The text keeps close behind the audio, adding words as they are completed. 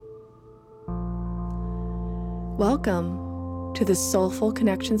Welcome to the Soulful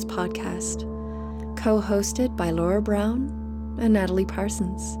Connections podcast, co-hosted by Laura Brown and Natalie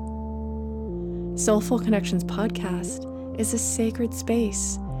Parsons. Soulful Connections podcast is a sacred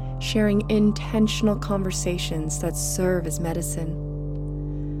space sharing intentional conversations that serve as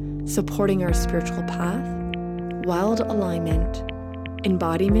medicine, supporting our spiritual path, wild alignment,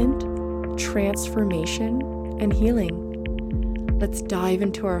 embodiment, transformation, and healing. Let's dive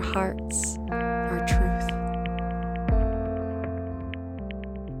into our hearts, our truth.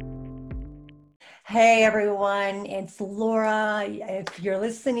 Hey everyone, it's Laura. If you're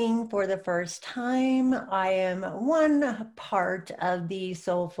listening for the first time, I am one part of the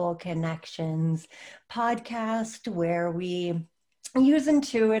Soulful Connections podcast where we use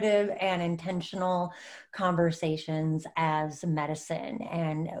intuitive and intentional conversations as medicine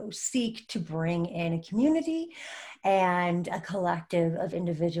and seek to bring in a community and a collective of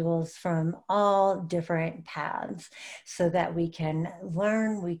individuals from all different paths so that we can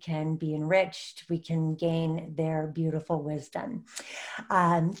learn, we can be enriched, we can gain their beautiful wisdom.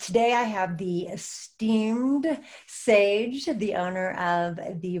 Today I have the esteemed Saige, the owner of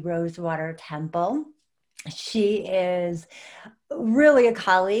the Rosewater Temple. She is really a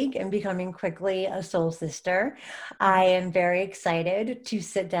colleague and becoming quickly a soul sister. I am very excited to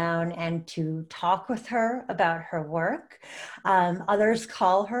sit down and to talk with her about her work. Others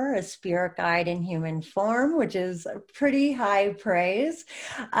call her a spirit guide in human form, which is pretty high praise.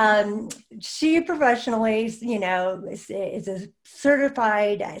 She professionally, is a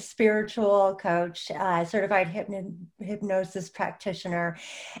certified spiritual coach, certified hypnosis practitioner,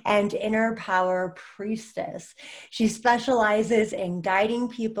 and inner power priestess. She specializes in guiding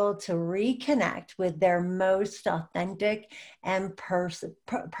people to reconnect with their most authentic and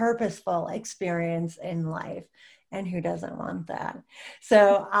purposeful experience in life. And who doesn't want that?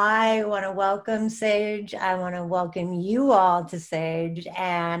 So I want to welcome Saige. I want to welcome you all to Saige.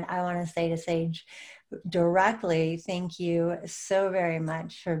 And I want to say to Saige directly, thank you so very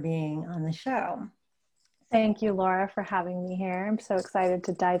much for being on the show. Thank you, Laura, for having me here. I'm so excited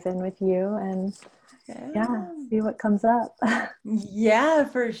to dive in with you and see what comes up. Yeah,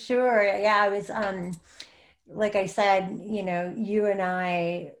 for sure. Yeah, I was, like I said, you and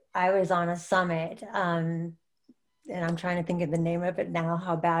I was on a summit, and I'm trying to think of the name of it now,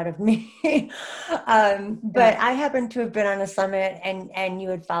 how bad of me. But I happened to have been on a summit and you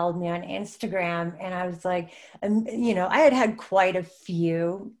had followed me on Instagram, and I was like, I had quite a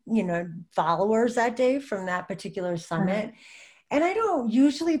few, followers that day from that particular summit. And I don't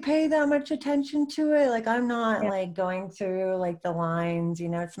usually pay that much attention to it. Like, I'm not like going through like the lines,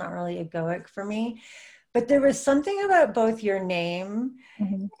 it's not really egoic for me. But there was something about both your name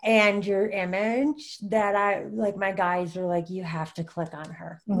and your image that my guys were like, you have to click on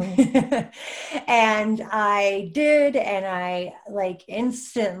her. And I did. And I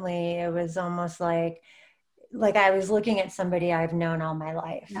instantly, it was almost like I was looking at somebody I've known all my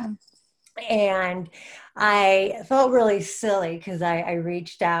life. Yeah. And I felt really silly because I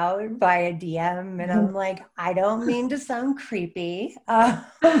reached out via DM and I'm like, I don't mean to sound creepy, but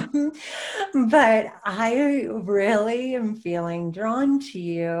I really am feeling drawn to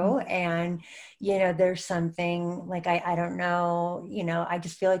you. And, there's something like, I don't know, I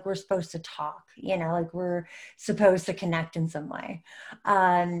just feel like we're supposed to talk, like we're supposed to connect in some way.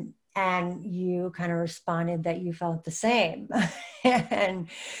 And you kind of responded that you felt the same. And,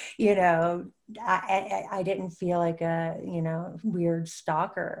 I didn't feel like a, weird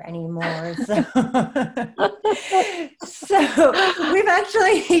stalker anymore. So, we've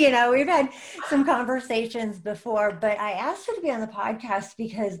actually, we've had some conversations before, but I asked her to be on the podcast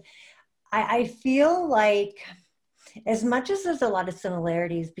because I feel like, as much as there's a lot of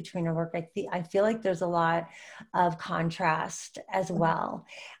similarities between our work, I feel like there's a lot of contrast as well.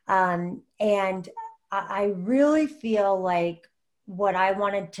 And I really feel like what I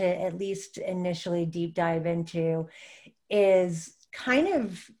wanted to at least initially deep dive into is kind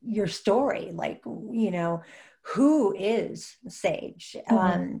of your story, like, who is Saige?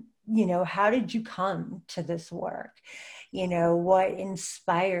 How did you come to this work? What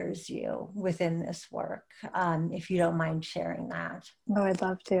inspires you within this work? If you don't mind sharing that. Oh, I'd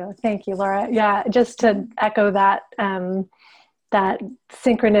love to. Thank you, Laura. Yeah, just to echo that, that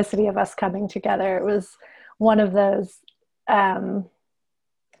synchronicity of us coming together. It was one of those,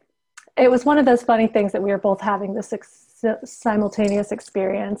 funny things that we were both having this simultaneous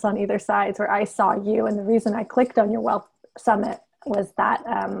experience on either sides where I saw you. And the reason I clicked on your Wealth Summit was that,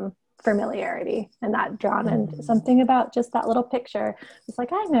 familiarity and that drawn and something about just that little picture. It's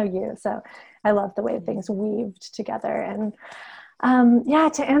like, I know you. So I love the way things weaved together. And Yeah,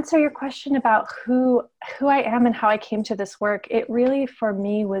 to answer your question about who I am and how I came to this work, it really for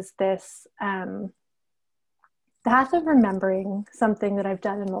me was this path of remembering something that I've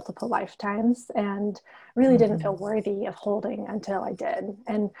done in multiple lifetimes and really didn't feel worthy of holding until I did.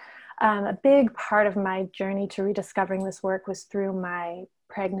 And a big part of my journey to rediscovering this work was through my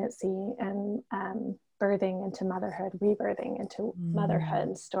pregnancy and birthing into motherhood, rebirthing into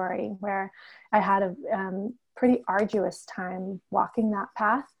motherhood story, where I had a pretty arduous time walking that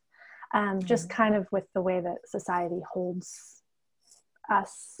path, just kind of with the way that society holds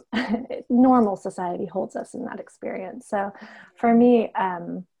us, normal society holds us in that experience. So for me,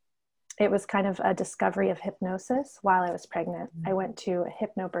 it was kind of a discovery of hypnosis while I was pregnant. I went to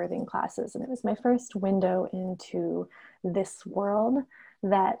hypnobirthing classes, and it was my first window into this world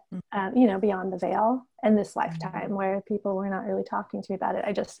that, beyond the veil and this lifetime where people were not really talking to me about it.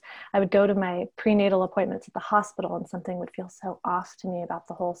 I would go to my prenatal appointments at the hospital and something would feel so off to me about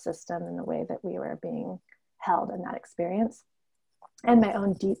the whole system and the way that we were being held in that experience. And my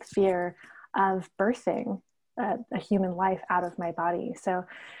own deep fear of birthing a human life out of my body. So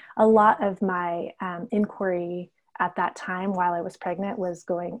a lot of my inquiry at that time while I was pregnant was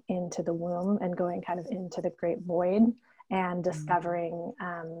going into the womb and going kind of into the great void and discovering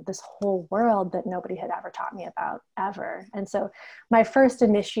this whole world that nobody had ever taught me about ever. And so my first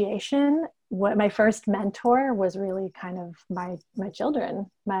initiation, my first mentor was really kind of my children,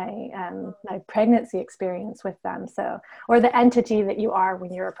 my pregnancy experience with them. So, or the entity that you are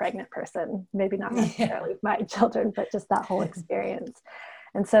when you're a pregnant person, maybe not necessarily my children, but just that whole experience.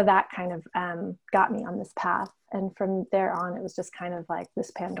 And so that kind of got me on this path. And from there on, it was just kind of like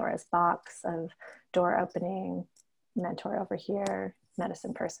this Pandora's box of door opening, mentor over here,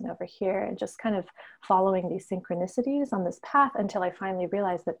 medicine person over here, and just kind of following these synchronicities on this path until I finally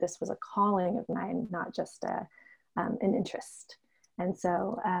realized that this was a calling of mine, not just an interest. And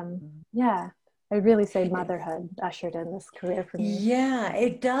so, I really say motherhood ushered in this career for me. Yeah,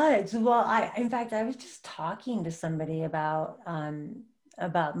 it does. Well, in fact, I was just talking to somebody about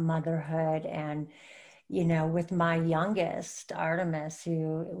motherhood and, with my youngest, Artemis,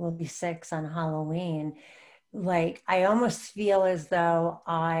 who will be 6 on Halloween, like, I almost feel as though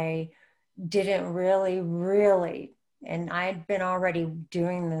I didn't really, and I'd been already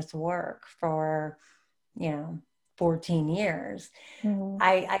doing this work for, 14 years.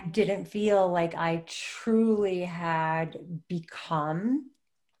 I didn't feel like I truly had become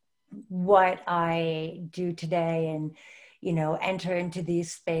what I do today and, enter into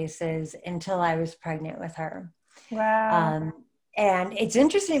these spaces until I was pregnant with her. Wow. And it's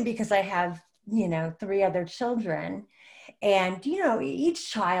interesting because I have, 3 other children. And,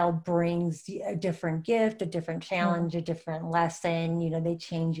 each child brings a different gift, a different challenge, a different lesson, they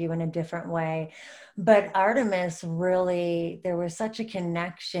change you in a different way. But Artemis really, there was such a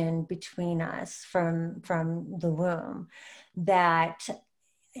connection between us from the womb that,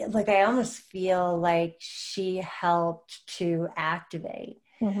 like, I almost feel like she helped to activate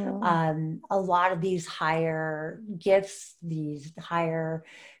a lot of these higher gifts, these higher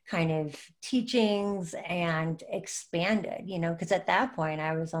kind of teachings, and expanded, because at that point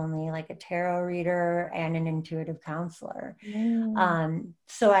I was only like a tarot reader and an intuitive counselor.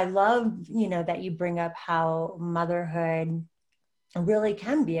 So I love, that you bring up how motherhood really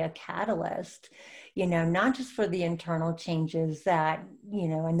can be a catalyst, not just for the internal changes that,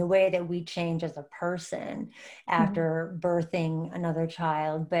 and the way that we change as a person after birthing another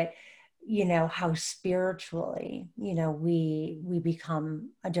child, but, how spiritually, we become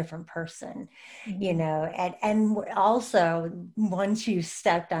a different person, and also once you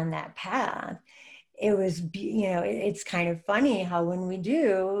stepped on that path, it was, it's kind of funny how when we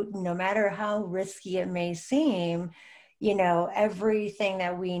do, no matter how risky it may seem, everything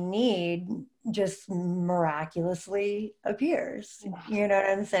that we need just miraculously appears. You know what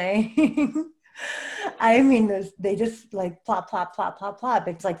I'm saying? I mean, they just like plop, plop, plop, plop, plop.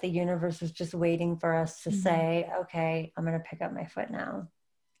 It's like the universe is just waiting for us to say, okay, I'm going to pick up my foot now.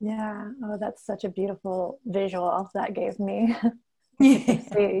 Yeah. Oh, that's such a beautiful visual that gave me.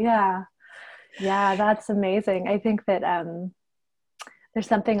 Yeah. Yeah, that's amazing. I think that there's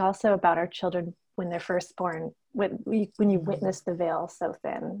something also about our children when they're first born, when you witness the veil so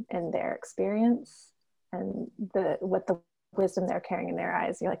thin in their experience and what the wisdom they're carrying in their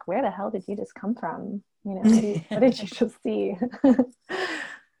eyes. You're like, where the hell did you just come from? What did you just see?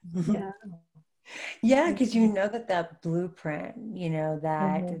 Yeah. Yeah, because that blueprint,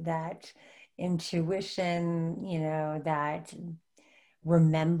 that intuition, that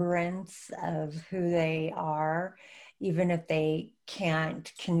remembrance of who they are, even if they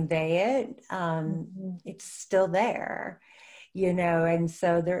can't convey it, it's still there, and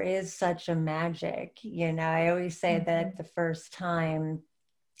so there is such a magic, I always say that the first time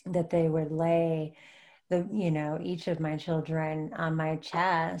that they would lay each of my children on my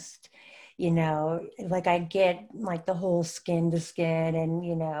chest, like I get like the whole skin to skin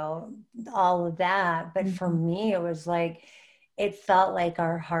and, all of that. But for me, it was like, it felt like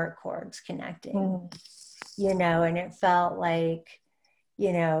our heart cords connecting, and it felt like,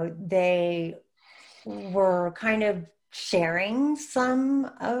 they were kind of sharing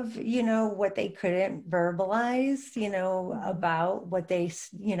some of, what they couldn't verbalize, about what they,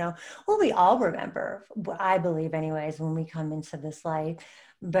 well, we all remember, I believe anyways, when we come into this life,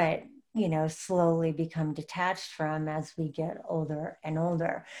 but, slowly become detached from as we get older and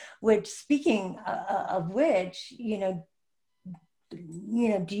older, which speaking of which, do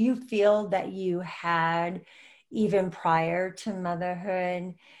you feel that you had, even prior to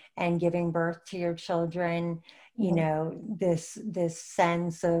motherhood and giving birth to your children, this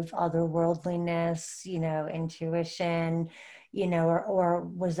sense of otherworldliness, intuition, or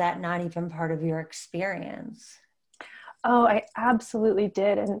was that not even part of your experience? Oh, I absolutely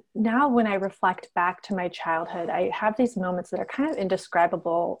did. And now when I reflect back to my childhood, I have these moments that are kind of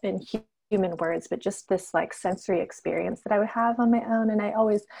indescribable in human words, but just this like sensory experience that I would have on my own. And I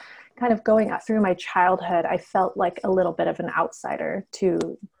always kind of going through my childhood, I felt like a little bit of an outsider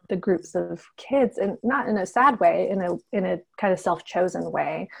to the groups of kids, and not in a sad way, in a kind of self-chosen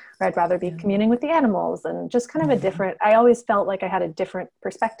way, where I'd rather be communing with the animals and just kind of a different, I always felt like I had a different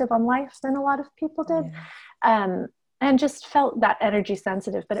perspective on life than a lot of people did. And just felt that energy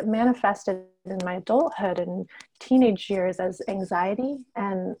sensitive, but it manifested in my adulthood and teenage years as anxiety.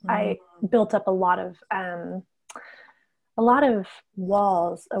 And I built up a lot of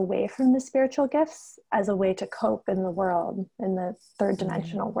walls away from the spiritual gifts as a way to cope in the world, in the third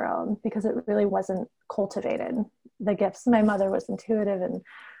dimensional world, because it really wasn't cultivated. The gifts, my mother was intuitive,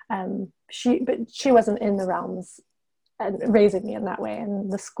 and she wasn't in the realms and raising me in that way.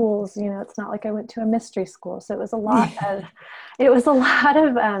 And the schools, it's not like I went to a mystery school. So it was a lot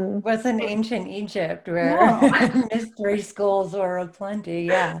of, wasn't ancient Egypt where mystery schools were aplenty.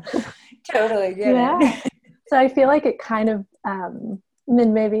 Yeah, totally get it. So I feel like it kind of, then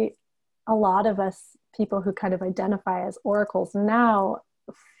maybe a lot of us people who kind of identify as oracles now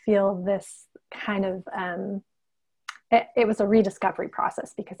feel this kind of, it was a rediscovery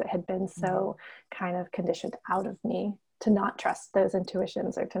process because it had been so kind of conditioned out of me to not trust those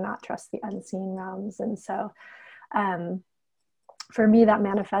intuitions or to not trust the unseen realms. And so for me, that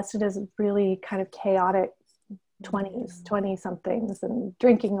manifested as really kind of chaotic 20 somethings, and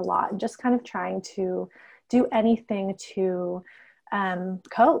drinking a lot and just kind of trying to do anything to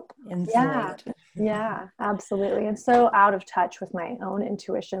cope. Yeah, absolutely. And so out of touch with my own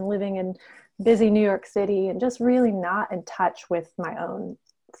intuition, living in busy New York City and just really not in touch with my own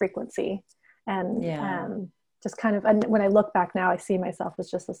frequency. And just kind of, and when I look back now, I see myself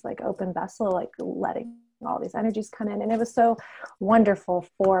as just this like open vessel, like letting all these energies come in. And it was so wonderful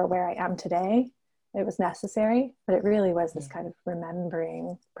for where I am today. It was necessary, but it really was this kind of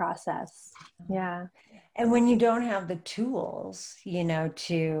remembering process. Yeah. And when you don't have the tools,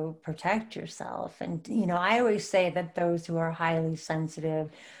 to protect yourself, and, I always say that those who are highly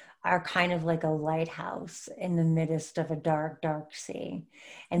sensitive are kind of like a lighthouse in the midst of a dark, dark sea.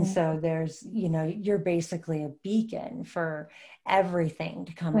 And so there's, you're basically a beacon for everything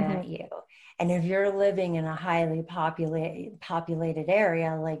to come at you. And if you're living in a highly populated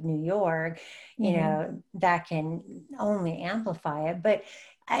area like New York, that can only amplify it. But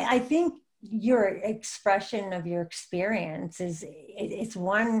I think your expression of your experience it's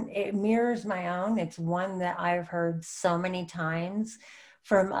one, it mirrors my own. It's one that I've heard so many times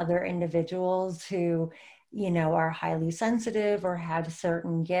from other individuals who, are highly sensitive or have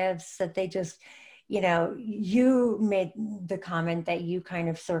certain gifts that they just, you made the comment that you kind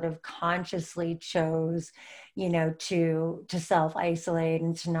of sort of consciously chose, to self-isolate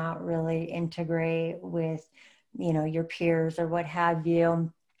and to not really integrate with, your peers or what have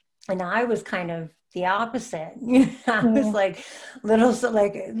you. And I was kind of the opposite. I was like little,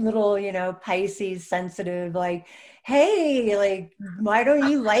 Pisces sensitive, like, hey, like, why don't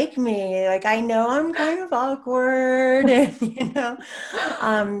you like me? Like, I know I'm kind of awkward. And,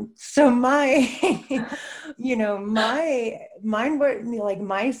 so my, mine were like,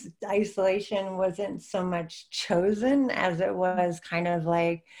 my isolation wasn't so much chosen as it was kind of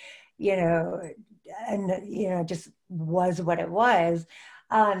like, and, just was what it was.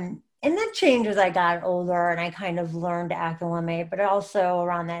 And that changed as I got older and I kind of learned to acclimate, but also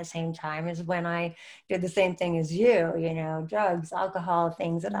around that same time is when I did the same thing as you know, drugs, alcohol,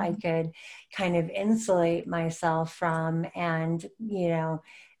 things that I could kind of insulate myself from and, you know,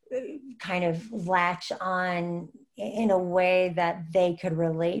 kind of latch on in a way that they could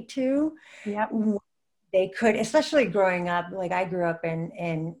relate to. Yep. They could, especially growing up, like I grew up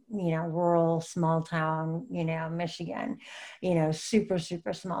in, you know, rural, small town, you know, Michigan, you know, super,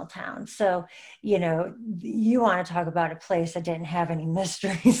 super small town. So, you know, you want to talk about a place that didn't have any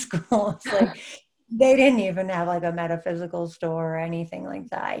mystery schools. Like they didn't even have like a metaphysical store or anything like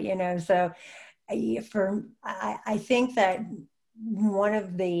that, you know? So I think that one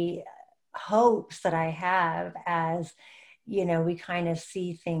of the hopes that I have as, you know, we kind of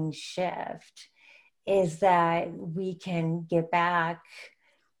see things shift is that we can get back.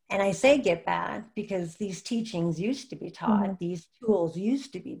 And I say get back because these teachings used to be taught, these tools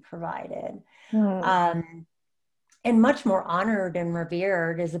used to be provided, and much more honored and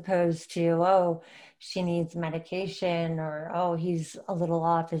revered as opposed to, oh, she needs medication or, oh, he's a little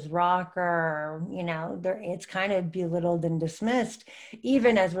off his rocker, or, you know, it's kind of belittled and dismissed,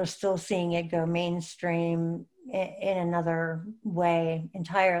 even as we're still seeing it go mainstream in another way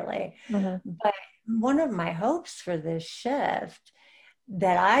entirely. But one of my hopes for this shift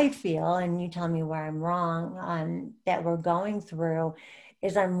that I feel, and you tell me where I'm wrong, that we're going through,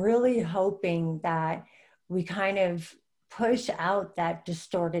 is I'm really hoping that we kind of push out that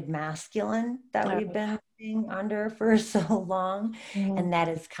distorted masculine that we've been living under for so long, and that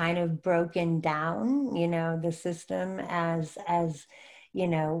is kind of broken down, you know, the system as you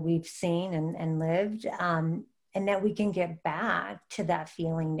know, we've seen and lived, and that we can get back to that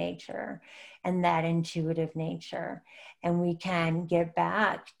feeling nature and that intuitive nature, and we can get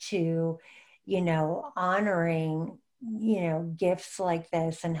back to, you know, honoring, you know, gifts like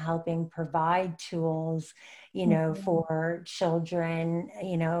this and helping provide tools, you know, for children,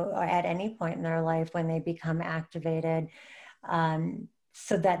 you know, at any point in their life when they become activated,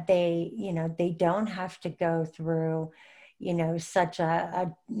 so that they, you know, they don't have to go through, you know, such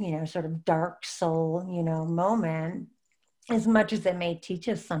a you know, sort of dark soul, you know, moment. As much as it may teach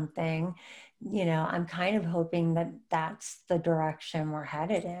us something, you know, I'm kind of hoping that that's the direction we're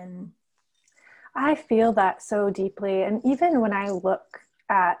headed in. I feel that so deeply. And even when I look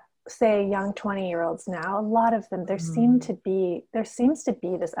at, say, young 20-year-olds now, a lot of them, there seems to be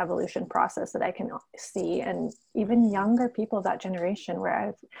this evolution process that I can see. And even younger people of that generation,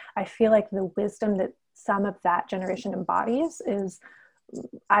 where I feel like the wisdom that some of that generation embodies is,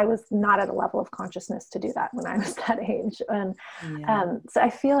 I was not at a level of consciousness to do that when I was that age. And so I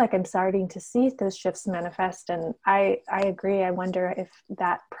feel like I'm starting to see those shifts manifest. And I agree. I wonder if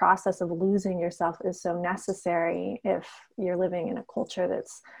that process of losing yourself is so necessary if you're living in a culture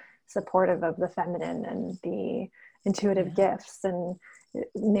that's supportive of the feminine and the intuitive gifts. And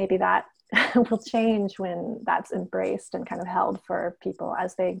maybe that will change when that's embraced and kind of held for people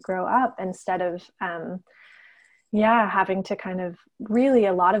as they grow up, instead of having to kind of, really,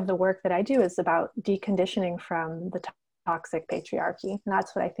 a lot of the work that I do is about deconditioning from the toxic patriarchy. And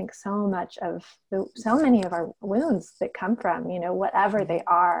that's what I think so many of our wounds that come from, you know, whatever they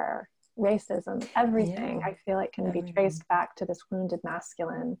are, racism, everything, I feel like can be traced back to this wounded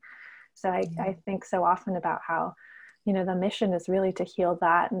masculine. So I think so often about how, you know, the mission is really to heal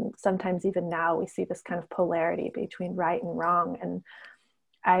that. And sometimes even now we see this kind of polarity between right and wrong. And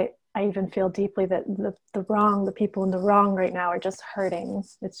I even feel deeply that the people in the wrong right now are just hurting.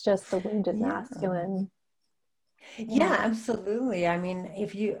 It's just the wounded masculine. Yeah, absolutely. I mean,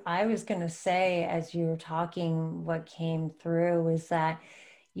 I was going to say, as you were talking, what came through is that,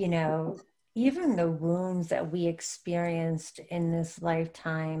 you know, even the wounds that we experienced in this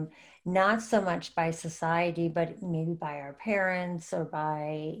lifetime, not so much by society, but maybe by our parents or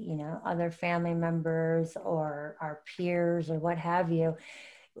by, you know, other family members or our peers or what have you,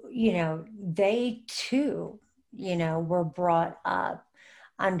 you know, they too, you know, were brought up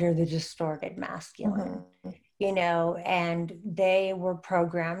under the distorted masculine, you know, and they were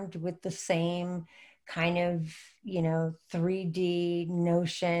programmed with the same kind of, you know, 3D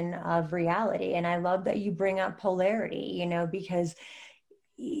notion of reality. And I love that you bring up polarity, you know, because,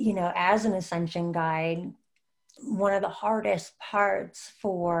 you know, as an ascension guide, one of the hardest parts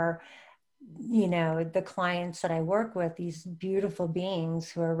for, you know, the clients that I work with, these beautiful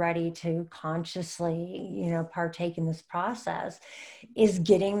beings who are ready to consciously, you know, partake in this process, is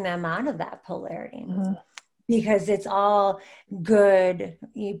getting them out of that polarity. Because it's all good,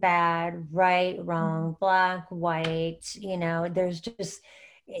 bad, right, wrong, black, white, you know, there's just,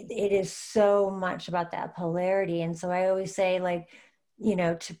 it is so much about that polarity. And so I always say, like,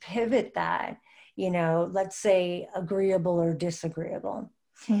 to pivot that, let's say agreeable or disagreeable,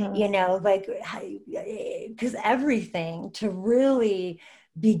 like, because everything to really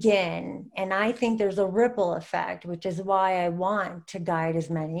begin. And I think there's a ripple effect, which is why I want to guide as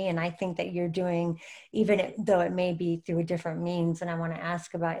many. And I think that you're doing, even though it may be through a different means, and I want to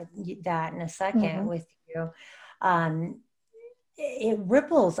ask about that in a second with you. It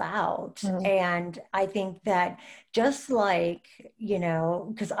ripples out. And I think that just like,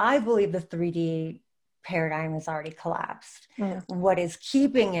 because I believe the 3D paradigm has already collapsed. What is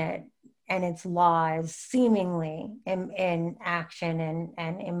keeping it and its laws seemingly in action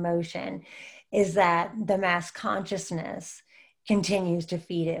and emotion is that the mass consciousness continues to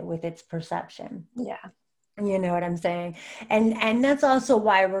feed it with its perception. Yeah. You know what I'm saying? And that's also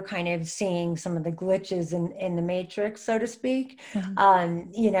why we're kind of seeing some of the glitches in the matrix, so to speak,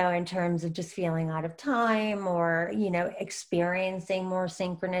 in terms of just feeling out of time, or, experiencing more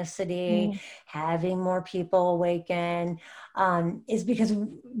synchronicity, having more people awaken, is because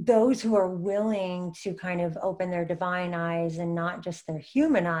those who are willing to kind of open their divine eyes and not just their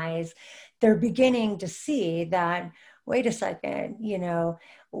human eyes, they're beginning to see that, wait a second,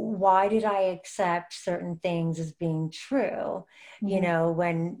 why did I accept certain things as being true,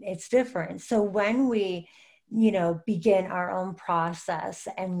 when it's different? So when we, begin our own process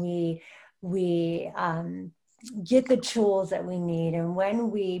and we get the tools that we need, and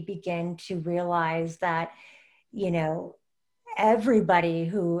when we begin to realize that, everybody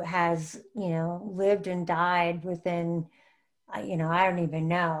who has, lived and died within, I don't even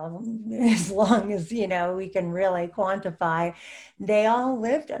know, as long as, we can really quantify, they all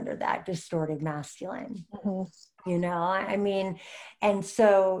lived under that distorted masculine, I mean, and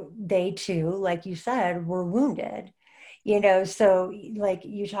so they too, like you said, were wounded, so like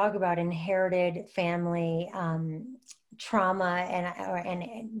you talk about inherited family trauma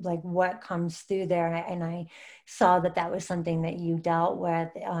and like what comes through there. And I saw that was something that you dealt with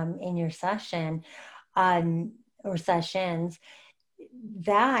in your session. Or sessions,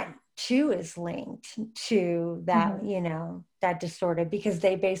 that too is linked to that, that distorted, because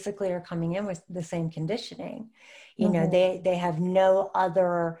they basically are coming in with the same conditioning. They have no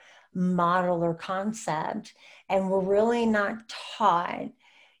other model or concept, and we're really not taught,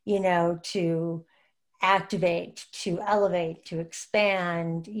 to activate, to elevate, to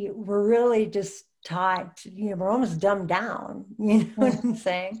expand. We're really just taught, we're almost dumbed down, you know what I'm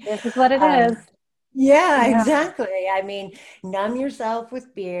saying? This is what it is. Yeah, exactly. I mean, numb yourself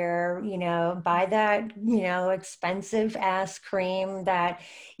with beer, buy that, expensive ass cream that,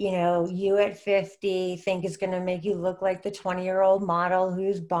 you at 50 think is going to make you look like the 20-year-old model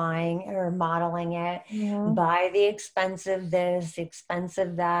who's buying or modeling it. Buy the expensive this,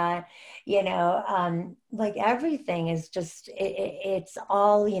 expensive that, like everything is just, it's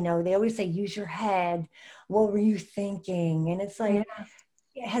all, they always say, use your head. What were you thinking? And it's like,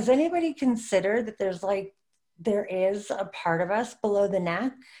 has anybody considered that there is a part of us below the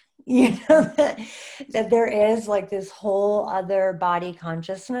neck, that there is like this whole other body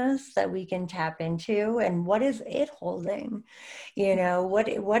consciousness that we can tap into? And what is it holding?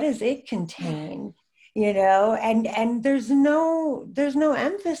 What does it contain? And there's no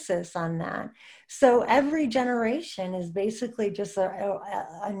emphasis on that. So every generation is basically just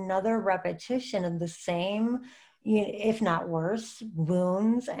another repetition of the same, if not worse,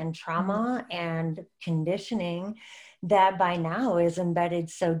 wounds and trauma and conditioning that by now is embedded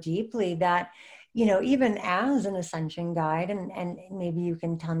so deeply that, even as an ascension guide, and maybe you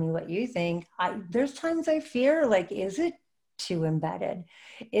can tell me what you think, there's times I fear, like, is it too embedded?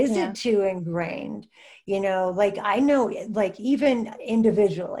 Is it too ingrained? Like, I know, like, even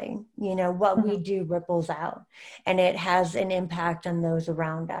individually, what we do ripples out, and it has an impact on those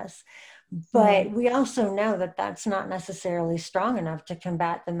around us. But we also know that that's not necessarily strong enough to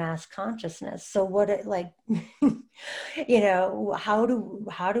combat the mass consciousness. So how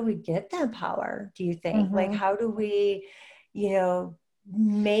do we get that power, do you think? Like, how do we,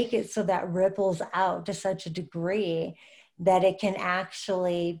 make it so that ripples out to such a degree that it can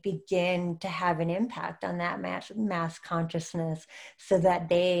actually begin to have an impact on that mass consciousness, so that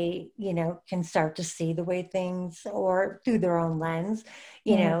they, can start to see the way things, or through their own lens,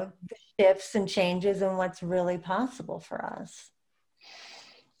 the shifts and changes and what's really possible for us.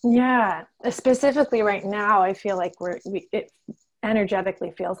 Yeah, specifically right now, I feel like it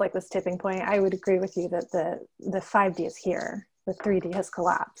energetically feels like this tipping point. I would agree with you that the 5D is here. The 3D has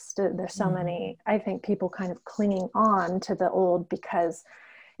collapsed. There's so many, I think, people kind of clinging on to the old, because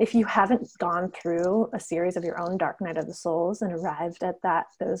if you haven't gone through a series of your own dark night of the souls and arrived at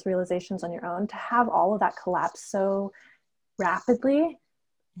those realizations on your own, to have all of that collapse so rapidly,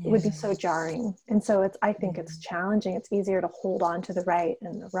 it would be Yeah. so jarring. And so I think it's challenging. It's easier to hold on to the right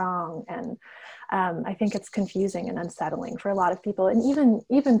and the wrong. And I think it's confusing and unsettling for a lot of people. And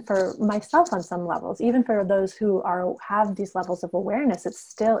even for myself on some levels, even for those who have these levels of awareness, it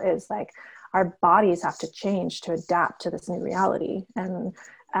still is like our bodies have to change to adapt to this new reality. And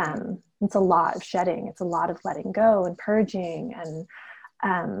it's a lot of shedding. It's a lot of letting go and purging. And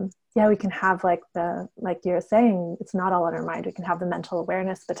yeah, we can have like you're saying, it's not all in our mind. We can have the mental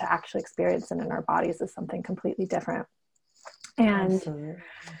awareness, but to actually experience it in our bodies is something completely different. And Absolutely.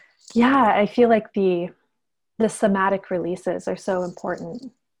 yeah, I feel like the somatic releases are so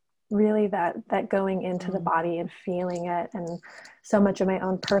important. Really, that going into the body and feeling it. And so much of my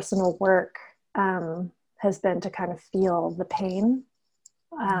own personal work has been to kind of feel the pain.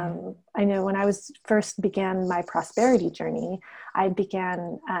 I know when I first began my prosperity journey, I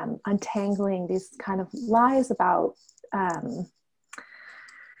began untangling these kind of lies about,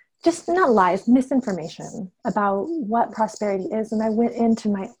 just not lies, misinformation about what prosperity is. And I went into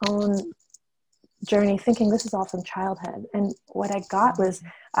my own journey thinking this is all from childhood. And what I got was,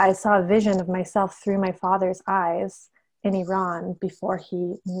 I saw a vision of myself through my father's eyes in Iran before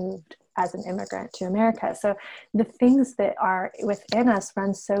he moved as an immigrant to America. So the things that are within us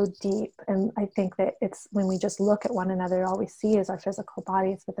run so deep. And I think that it's when we just look at one another, all we see is our physical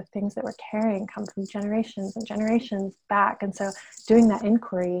bodies, but the things that we're carrying come from generations and generations back. And so doing that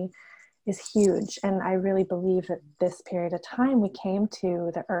inquiry is huge. And I really believe that this period of time we came to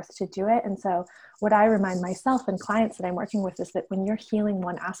the earth to do it. And so what I remind myself and clients that I'm working with is that when you're healing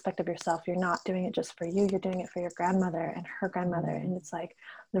one aspect of yourself, you're not doing it just for you, you're doing it for your grandmother and her grandmother. And it's like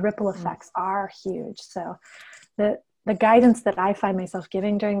the ripple effects are huge. So the guidance that I find myself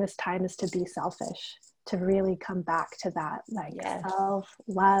giving during this time is to be selfish, to really come back to that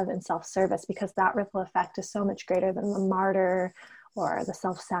self-love and self-service, because that ripple effect is so much greater than the martyr or the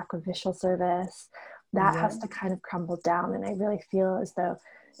self-sacrificial service. That has to kind of crumble down. And I really feel as though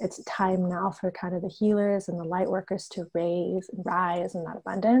it's time now for kind of the healers and the light workers to rise in that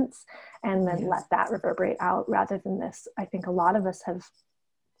abundance, and then let that reverberate out rather than this. I think a lot of us have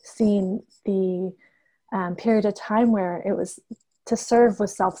seen the period of time where it was to serve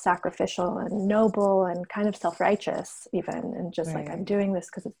was self-sacrificial and noble and kind of self-righteous even, and just like, I'm doing this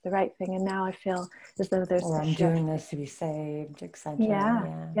because it's the right thing. And now I feel as though there's or the I'm shift. doing this to be saved,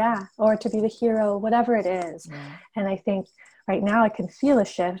 etc. Yeah, or to be the hero, whatever it is. And I think right now I can feel a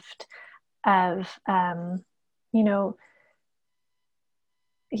shift of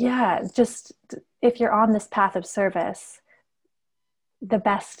just if you're on this path of service, the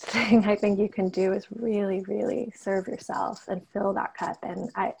best thing I think you can do is really, really serve yourself and fill that cup. And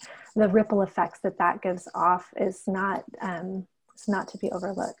the ripple effects that gives off is not, it's not to be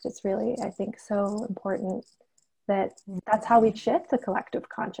overlooked. It's really, I think, so important that's how we shift the collective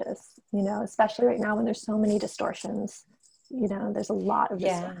conscious, especially right now when there's so many distortions, there's a lot of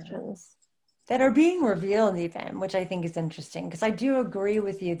distortions that are being revealed even, which I think is interesting, because I do agree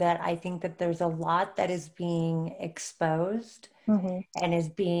with you that I think that there's a lot that is being exposed and is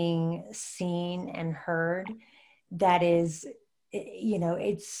being seen and heard that is,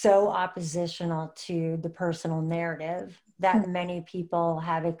 it's so oppositional to the personal narrative that many people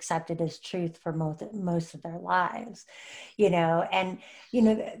have accepted as truth for most of their lives, and,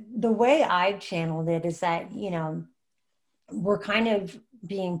 the way I've channeled it is that, we're kind of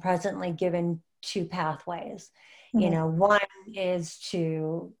being presently given two pathways. One is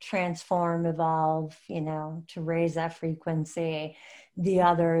to transform, evolve, to raise that frequency. The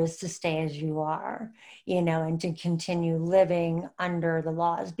other is to stay as you are, and to continue living under the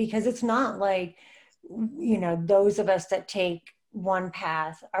laws, because it's not like, those of us that take one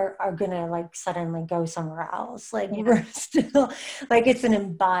path are gonna like suddenly go somewhere else. Like we're still like, it's an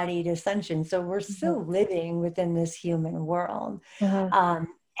embodied ascension. So we're still living within this human world.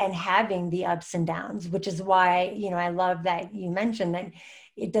 And having the ups and downs, which is why, I love that you mentioned that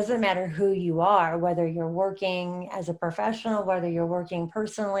it doesn't matter who you are, whether you're working as a professional, whether you're working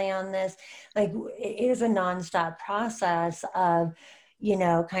personally on this, like it is a nonstop process of,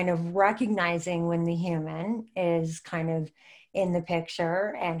 kind of recognizing when the human is kind of in the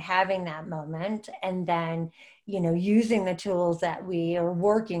picture and having that moment, and then, using the tools that we are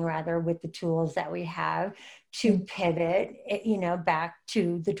working rather with the tools that we have to pivot, back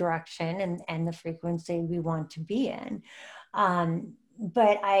to the direction and the frequency we want to be in.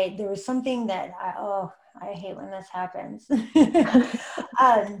 But there was something that I hate when this happens. The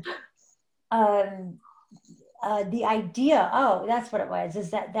idea, that's what it was,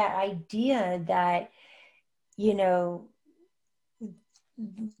 is that idea that,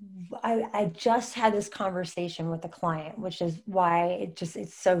 I just had this conversation with a client, which is why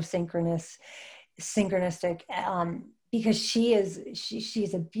it's so synchronistic, because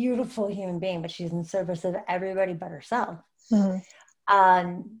she's a beautiful human being, but she's in service of everybody but herself. Mm-hmm.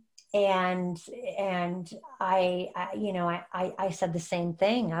 Um, and I said the same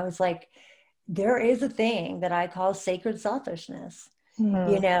thing. I was like, there is a thing that I call sacred selfishness.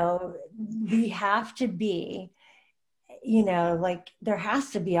 Mm-hmm. We have to be, like there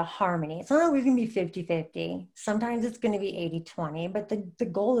has to be a harmony. It's not always going to be 50-50. Sometimes it's going to be 80-20, but the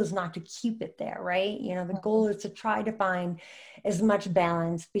goal is not to keep it there, right? The goal is to try to find as much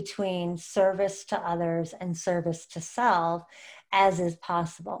balance between service to others and service to self as is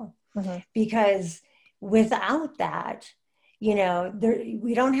possible. Mm-hmm. Because without that, we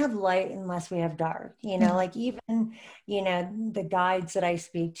don't have light unless we have dark, like even, the guides that I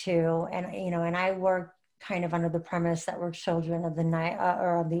speak to, and I work kind of under the premise that we're children of the night,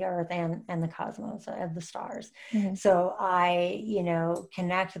 or of the earth and the cosmos, of the stars. Mm-hmm. So I,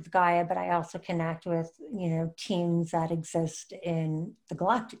 connect with Gaia, but I also connect with, teams that exist in the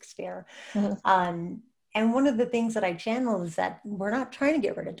galactic sphere. Mm-hmm. And one of the things that I channel is that we're not trying to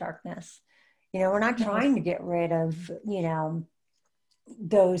get rid of darkness. We're not trying to get rid of,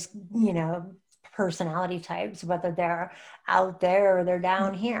 those, personality types, whether they're out there or they're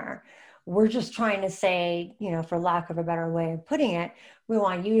down here. We're just trying to say, for lack of a better way of putting it, we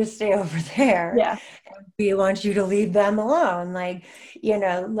want you to stay over there. Yeah. And we want you to leave them alone. Like,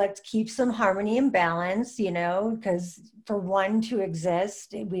 let's keep some harmony and balance, because for one to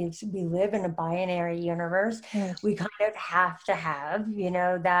exist, we live in a binary universe. We kind of have to have,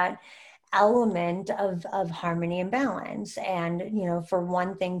 that element of harmony and balance. And, for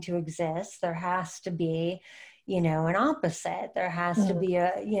one thing to exist, there has to be, an opposite. There has to be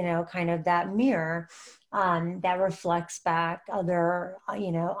a, kind of that mirror that reflects back other,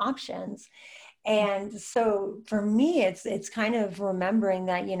 options. And so for me, it's kind of remembering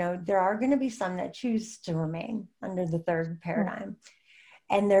that, there are going to be some that choose to remain under the third paradigm.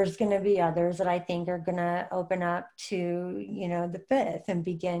 And there's going to be others that I think are going to open up to, the fifth and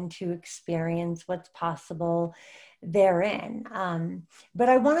begin to experience what's possible therein. But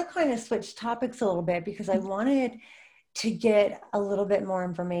I want to kind of switch topics a little bit because I wanted to get a little bit more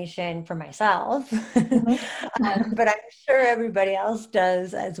information for myself. But I'm sure everybody else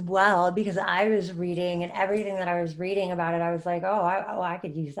does as well, because I was reading, and everything that I was reading about it, I was like, I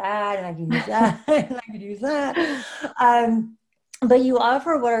could use that, and I can use that, and I could use that. But you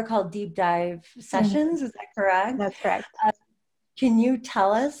offer what are called deep dive sessions, is that correct? That's correct. Can you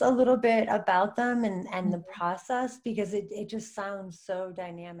tell us a little bit about them and the process? Because it just sounds so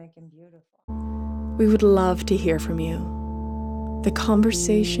dynamic and beautiful. We would love to hear from you. The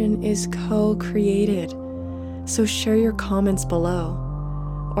conversation is co-created, so share your comments below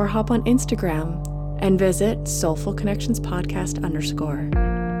or hop on Instagram and visit Soulful Connections Podcast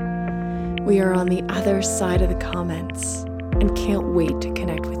 _. We are on the other side of the comments and can't wait to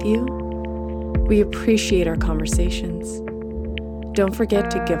connect with you. We appreciate our conversations. Don't forget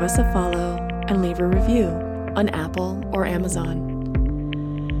to give us a follow and leave a review on Apple or Amazon.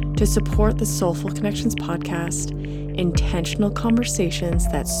 To support the Soulful Connections podcast, intentional conversations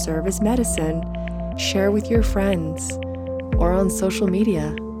that serve as medicine, share with your friends or on social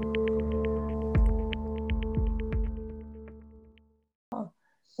media.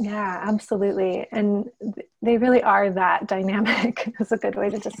 Yeah, absolutely. And they really are that dynamic is a good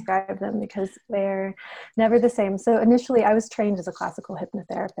way to describe them, because they're never the same. So initially I was trained as a classical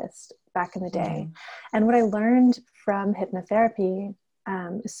hypnotherapist back in the day. And what I learned from hypnotherapy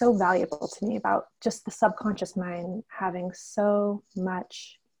is so valuable to me about just the subconscious mind having so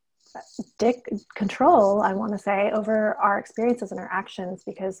much control, I want to say, over our experiences and our actions,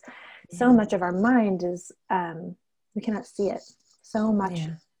 because so much of our mind is, we cannot see it. So much,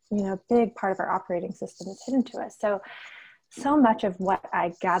 big part of our operating system is hidden to us. So much of what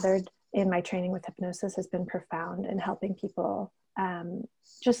I gathered in my training with hypnosis has been profound in helping people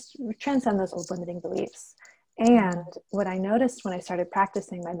just transcend those old limiting beliefs. And what I noticed when I started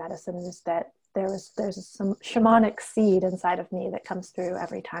practicing my medicine is that there's some shamanic seed inside of me that comes through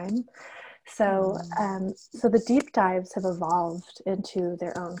every time. So the deep dives have evolved into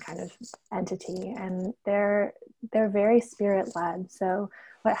their own kind of entity, and they're very spirit led. So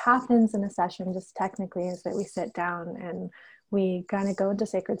what happens in a session just technically is that we sit down and we kind of go into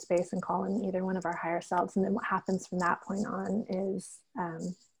sacred space and call in either one of our higher selves. And then what happens from that point on is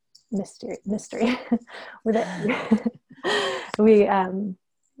mystery. With it, we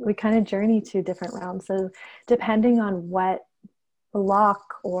kind of journey to different realms. So depending on what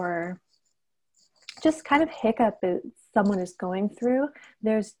block or just kind of hiccup someone is going through,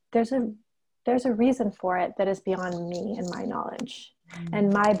 there's a reason for it that is beyond me and my knowledge.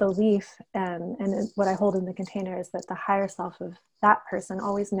 And my belief, and what I hold in the container, is that the higher self of that person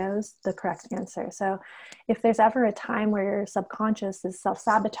always knows the correct answer. So if there's ever a time where your subconscious is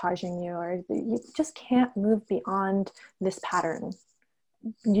self-sabotaging you, or you just can't move beyond this pattern,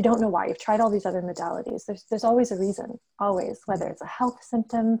 you don't know why. You've tried all these other modalities. There's always a reason, always, whether it's a health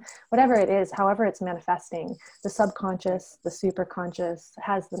symptom, whatever it is, however it's manifesting, the subconscious, the superconscious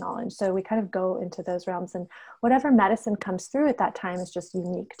has the knowledge. So we kind of go into those realms, and whatever medicine comes through at that time is just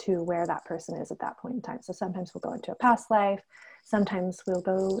unique to where that person is at that point in time. So sometimes we'll go into a past life. Sometimes we'll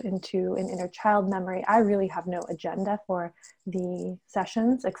go into an inner child memory. I really have no agenda for the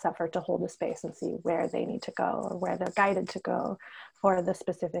sessions except for to hold the space and see where they need to go or where they're guided to go for the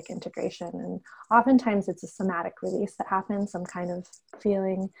specific integration. And oftentimes it's a somatic release that happens, some kind of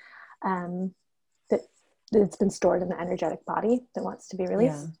feeling that it's been stored in the energetic body that wants to be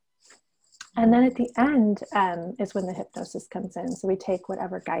released. Yeah. And then at the end is when the hypnosis comes in. So we take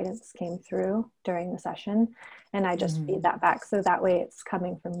whatever guidance came through during the session, and I just feed that back. So that way it's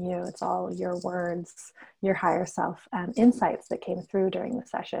coming from you. It's all your words, your higher self insights that came through during the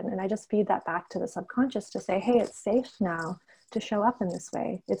session. And I just feed that back to the subconscious to say, hey, it's safe now to show up in this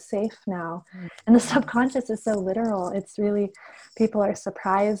way. It's safe now. And the subconscious is so literal. It's really, people are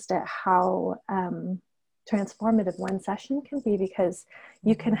surprised at how transformative one session can be, because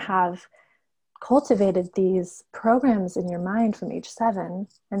you can have cultivated these programs in your mind from age 7,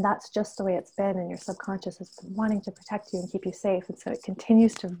 and that's just the way it's been, and your subconscious has been wanting to protect you and keep you safe, and so it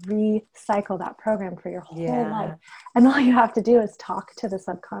continues to recycle that program for your whole life. And all you have to do is talk to the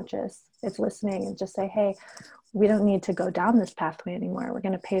subconscious. It's listening, and just say, hey, we don't need to go down this pathway anymore. We're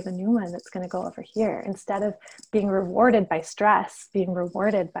going to pave a new one that's going to go over here. Instead of being rewarded by stress, being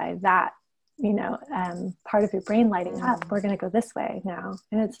rewarded by that, part of your brain lighting up, we're going to go this way now.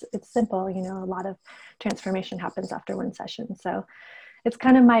 And it's simple, a lot of transformation happens after one session. So it's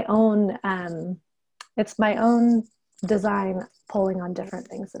kind of my own design, pulling on different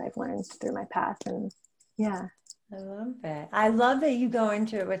things that I've learned through my path. And yeah. I love it. I love that you go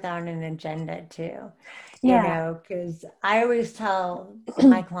into it without an agenda too, because I always tell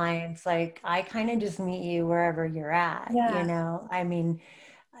my clients, like, I kind of just meet you wherever you're at, I mean,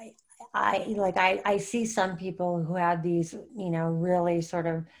 I see some people who have these, really sort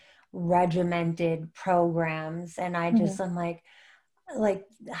of regimented programs, and I just, I'm like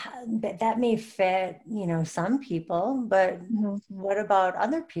that may fit, some people, but what about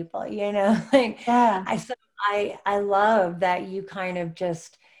other people, I love that you kind of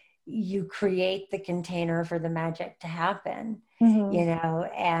just, you create the container for the magic to happen,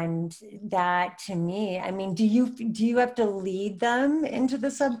 and that, to me, I mean, do you have to lead them into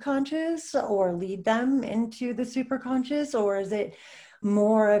the subconscious or lead them into the superconscious, or is it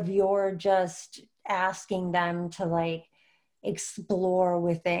more of your just asking them to explore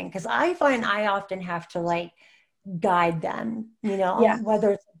within? Because I find I often have to guide them,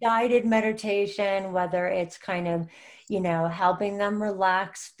 whether it's guided meditation, whether it's kind of, helping them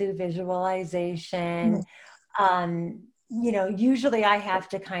relax through visualization. Usually I have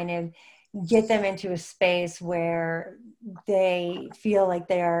to kind of get them into a space where they feel like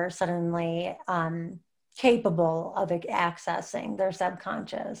they are suddenly capable of accessing their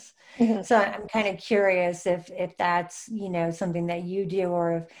subconscious. So I'm kind of curious if that's, something that you do,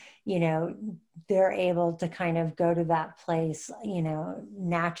 or if, they're able to kind of go to that place,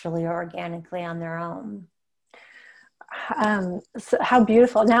 naturally or organically on their own. So how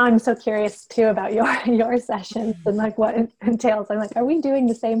beautiful. Now I'm so curious too about your sessions and what it entails. I'm like, are we doing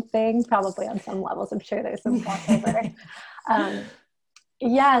the same thing? Probably on some levels. I'm sure there's some crossover.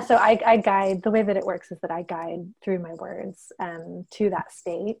 So I guide, the way that it works is that I guide through my words to that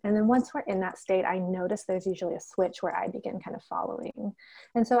state. And then once we're in that state, I notice there's usually a switch where I begin kind of following.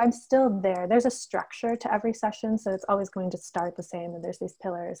 And so I'm still there. There's a structure to every session. So it's always going to start the same. And there's these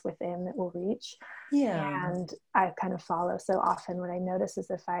pillars within that we'll reach. And I kind of follow. So often what I notice is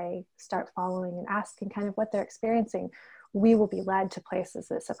if I start following and asking kind of what they're experiencing, we will be led to places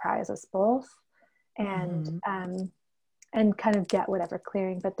that surprise us both. And kind of get whatever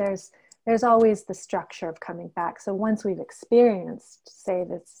clearing, but there's always the structure of coming back. So once we've experienced, say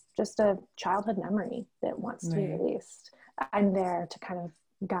that's just a childhood memory that wants to be released, I'm there to kind of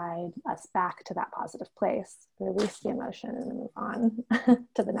guide us back to that positive place, release the emotion, and move on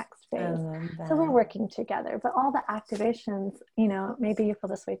to the next phase. So we're working together, but all the activations, maybe you feel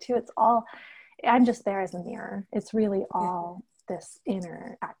this way too. I'm just there as a mirror. It's really all this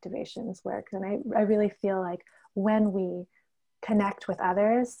inner activations work. And I really feel like when we connect with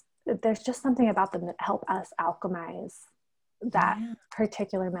others, there's just something about them that help us alchemize that Yeah.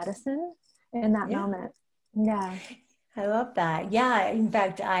 particular medicine in that Yeah. moment. Yeah. I love that. Yeah. In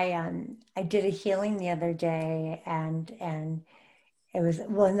fact, I did a healing the other day, and it was,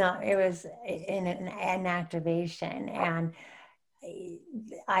 well, no, it was in an activation. And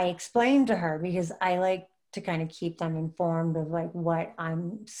I explained to her, because I like to kind of keep them informed of like what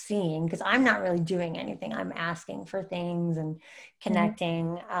I'm seeing, because I'm not really doing anything. I'm asking for things and Mm-hmm.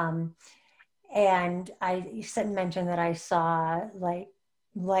 connecting. And I said, mentioned that I saw like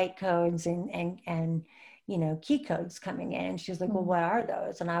light codes and key codes coming in. And she was like, well, what are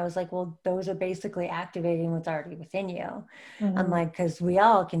those? And I was like, well, those are basically activating what's already within you. I'm Mm-hmm. like, because we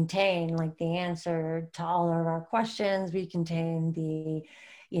all contain like the answer to all of our questions. We contain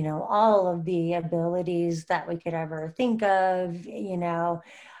all of the abilities that we could ever think of,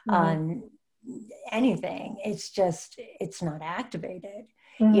 Mm-hmm. um, anything. It's just, it's not activated.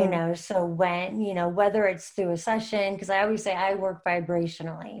 Mm-hmm. So when, whether it's through a session, because I always say I work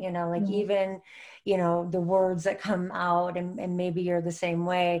vibrationally, like Mm-hmm. even, the words that come out, and maybe you're the same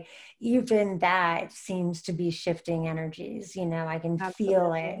way, even that seems to be shifting energies. I can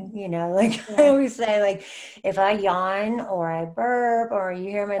feel it, Absolutely. like I Yeah. always say, like if I yawn or I burp or you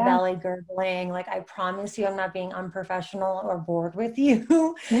hear my Yeah. belly gurgling, like I promise you I'm not being unprofessional or bored with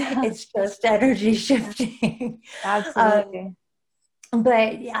you. Yeah. It's just energy shifting. um, Absolutely.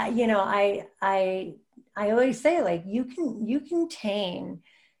 but yeah, I always say, like, you contain,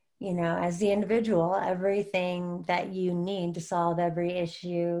 as the individual, everything that you need to solve every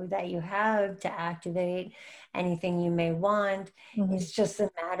issue that you have, to activate anything you may want. Mm-hmm. It's just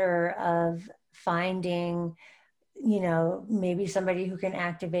a matter of finding, maybe somebody who can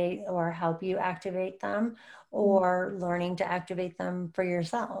activate or help you activate them, or learning to activate them for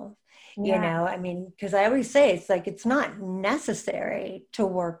yourself. Yeah. I mean, because I always say, it's like, it's not necessary to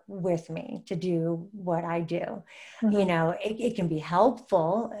work with me to do what I do. Mm-hmm. It can be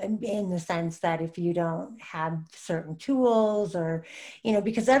helpful in the sense that if you don't have certain tools, or,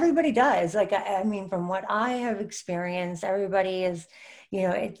 because everybody does, like, I mean, from what I have experienced, everybody is,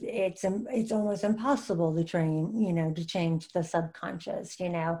 it's almost impossible to train, to change the subconscious.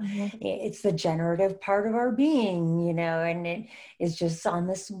 Mm-hmm. It's the generative part of our being, and it is just on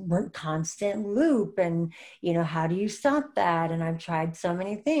this constant loop. And how do you stop that? And I've tried so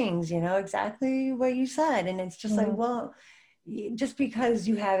many things, exactly what you said. And it's just like, Mm-hmm. well, just because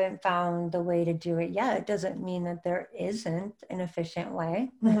you haven't found the way to do it yet, it doesn't mean that there isn't an efficient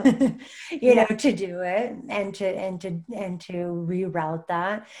way, Mm-hmm. Yeah. to do it, and to reroute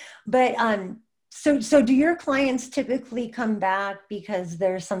that. But so do your clients typically come back because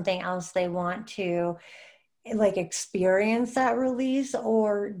there's something else they want to, like, experience that release,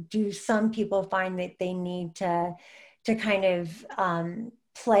 or do some people find that they need to kind of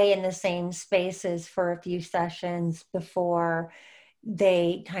play in the same spaces for a few sessions before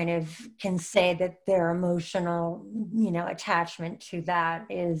they kind of can say that their emotional, attachment to that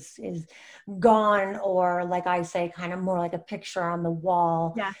is gone, or, like I say, kind of more like a picture on the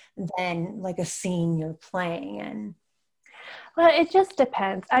wall Yeah. than like a scene you're playing in? Well, it just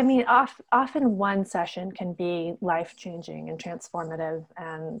depends. I mean, often one session can be life-changing and transformative,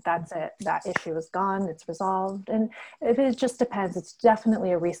 and that's it. That issue is gone, it's resolved. And it just depends. It's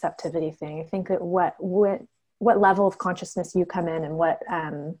definitely a receptivity thing. I think that what level of consciousness you come in,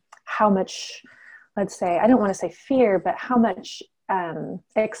 and how much, let's say, I don't want to say fear, but how much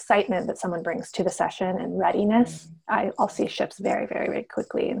excitement that someone brings to the session and readiness, I'll see shifts very, very, very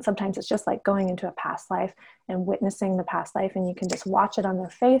quickly. And sometimes it's just like going into a past life and witnessing the past life, and you can just watch it on their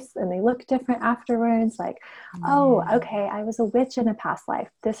face, and they look different afterwards. Like, oh, Yeah. okay, I was a witch in a past life.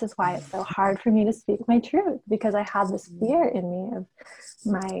 This is why it's so hard for me to speak my truth, because I had this fear in me of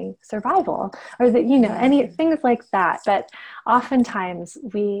my survival, or that, Yeah. any things like that. But oftentimes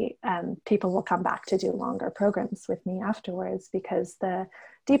people will come back to do longer programs with me afterwards, because the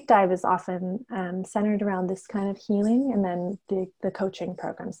deep dive is often centered around this kind of healing, and then the coaching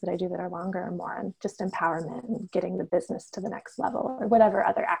programs that I do that are longer are more on just empowerment and getting the business to the next level, or whatever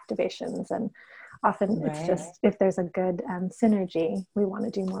other activations. And often it's Right. just, if there's a good synergy, we want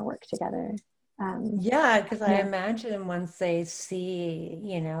to do more work together. Yeah, because I Yeah. imagine once they see,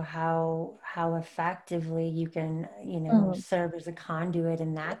 how effectively you can, Mhm. serve as a conduit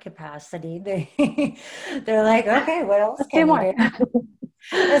in that capacity, they're like, okay, what else Let's do can you more. do?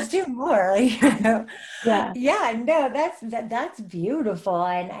 Let's do more. Yeah. Yeah, no, that's beautiful.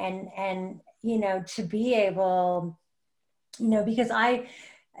 And to be able, because I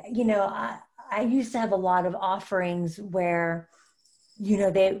used to have a lot of offerings where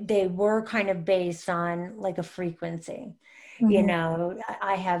they were kind of based on like a frequency. you Mm-hmm. know,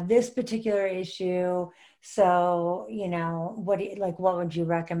 I have this particular issue. So, you know, what would you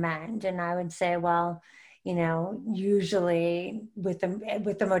recommend? And I would say, well, you know, usually with the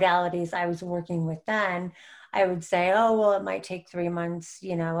modalities I was working with then, I would say, oh, well, it might take 3 months,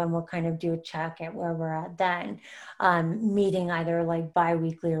 you know, and we'll kind of do a check at where we're at then, meeting either like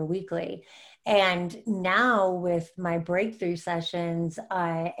biweekly or weekly. And now with my breakthrough sessions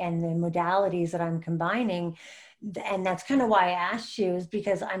and the modalities that I'm combining, and that's kind of why I asked you, is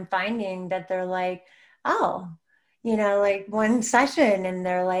because I'm finding that they're like, oh, you know, like one session and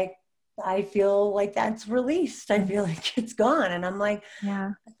they're like, I feel like that's released. I feel like it's gone. And I'm like,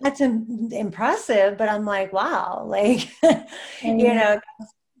 Yeah. that's impressive. But I'm like, wow, like, I you know. know,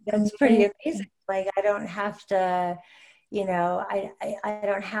 that's pretty amazing. Amazing. Like, I don't have to, you know, I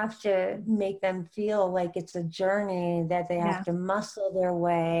don't have to make them feel like it's a journey that they have Yeah. to muscle their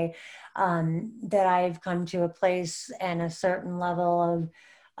way, that I've come to a place and a certain level of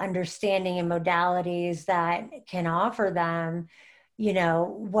understanding and modalities that can offer them, you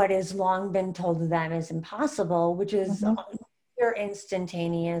know, what has long been told to them is impossible, which is Mm-hmm. your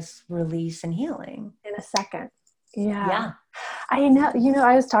instantaneous release and healing. In a second. Yeah. Yeah. I know, you know,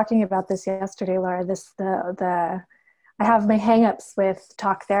 I was talking about this yesterday, Laura, I have my hangups with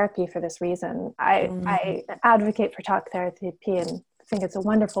talk therapy for this reason. Mm, I advocate for talk therapy and think it's a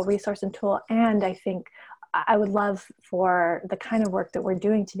wonderful resource and tool. And I think I would love for the kind of work that we're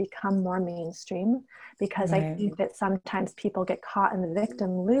doing to become more mainstream, because I right. think that sometimes people get caught in the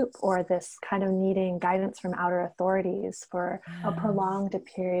victim loop, or this kind of needing guidance from outer authorities for a Yes. prolonged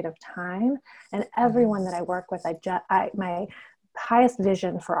period of time. And everyone that Yes. I work with, my highest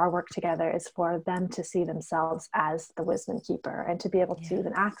vision for our work together is for them to see themselves as the wisdom keeper, and to be able to Yeah.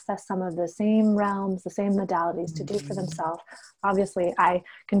 even access some of the same realms, the same modalities to do for Mhm. themselves. Obviously, I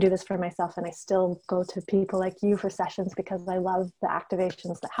can do this for myself, and I still go to people like you for sessions because I love the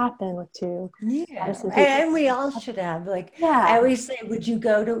activations that happen with two Yeah, medicine teachers. and we all should have, like, I Yeah, always say, would you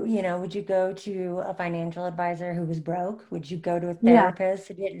go to, you know, would you go to a financial advisor who was broke? Would you go to a yeah, therapist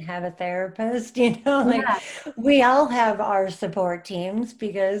who didn't have a therapist? You know, like, yeah. we all have our support teams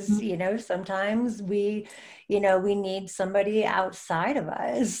because, you know, sometimes you know, we need somebody outside of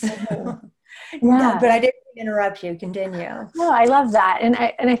us. Mhm. No, Yeah. but I didn't interrupt you. Continue. No, I love that. And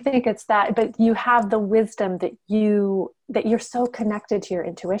I think it's that, but you have the wisdom that you're so connected to your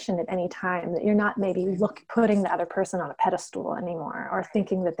intuition at any time that you're not maybe putting the other person on a pedestal anymore, or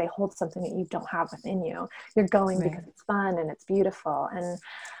thinking that they hold something that you don't have within you. You're going because Right. it's fun and it's beautiful. And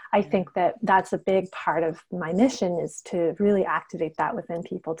I think that that's a big part of my mission, is to really activate that within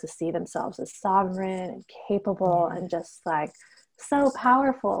people, to see themselves as sovereign and capable Yeah. and just like so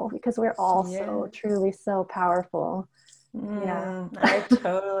powerful, because we're all Yeah. so truly so powerful. Yeah. I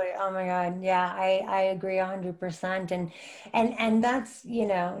totally, oh my God. Yeah, I agree 100%. And that's, you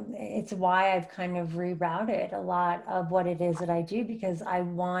know, it's why I've kind of rerouted a lot of what it is that I do, because I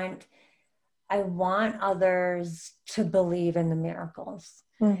want others to believe in the miracles,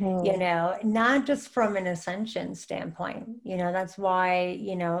 you Mm-hmm. know, not just from an ascension standpoint. You know, that's why,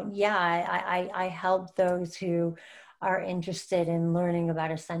 you know, yeah, I help those who are interested in learning about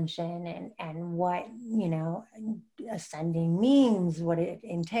ascension and what, you know, ascending means, what it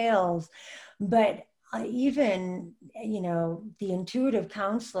entails. But even, you know, the intuitive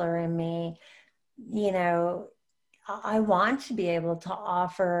counselor in me, you know, I want to be able to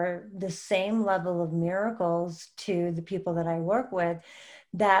offer the same level of miracles to the people that I work with,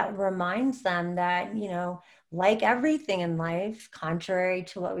 that reminds them that, you know, like everything in life, contrary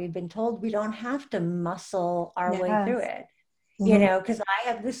to what we've been told, we don't have to muscle our way through Yes. it. You Mm-hmm. know, because I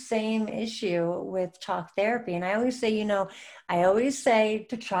have the same issue with talk therapy. And I always say, you know, I always say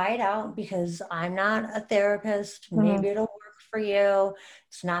to try it out, because I'm not a therapist. Mm-hmm. Maybe it'll work for you.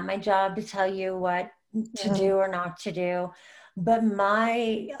 It's not my job to tell you what to Mm-hmm. do or not to do. But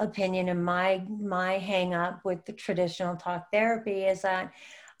my opinion and my hang up with the traditional talk therapy is that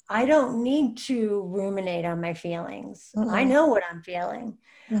I don't need to ruminate on my feelings. I Mm-hmm. know what I'm feeling.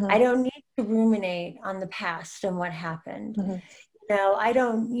 I Mm-hmm. don't need to ruminate on the past and what happened. Mm-hmm. You know, I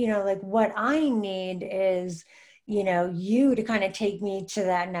don't, you know, like, what I need is, you know, you to kind of take me to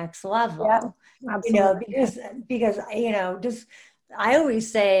that next Yeah, level, you know, absolutely. because, you know, just, I always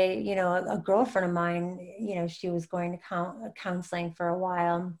say, you know, a girlfriend of mine, you know, she was going to counseling for a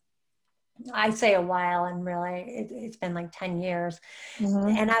while. I say a while, and really it's been like 10 years.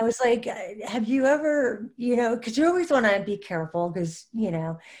 Mm-hmm. And I was like, have you ever, you know, because you always want to be careful, because, you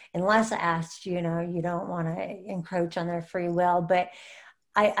know, unless asked, you know, you don't want to encroach on their free will. But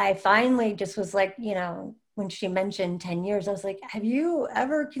I finally just was like, you know, when she mentioned 10 years, I was like, have you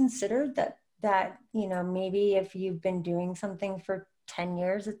ever considered that that, you know, maybe if you've been doing something for 10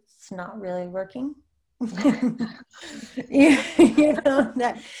 years, it's not really working. You know,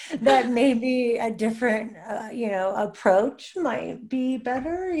 that maybe a different, you know, approach might be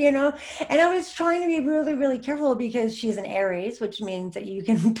better, you know. And I was trying to be really, really careful because she's an Aries, which means that you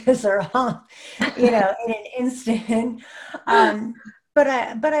can piss her off, you know, in an instant.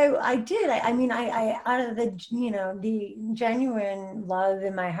 I did. I mean, out of the, you know, the genuine love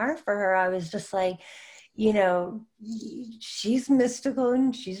in my heart for her, I was just like, you know, she's mystical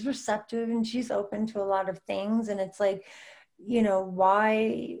and she's receptive and she's open to a lot of things. And it's like, you know,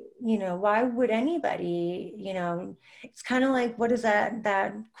 why would anybody, you know, it's kind of like, what is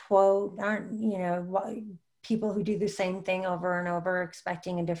that quote? Aren't, you know, people who do the same thing over and over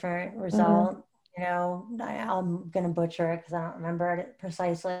expecting a different result? Mm-hmm. You know, I'm going to butcher it because I don't remember it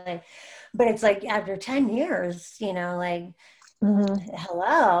precisely, but it's like after 10 years, you know, like, mm-hmm.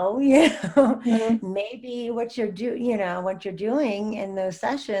 Hello, you know, mm-hmm. Maybe what you're doing in those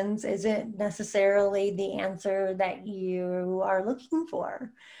sessions isn't necessarily the answer that you are looking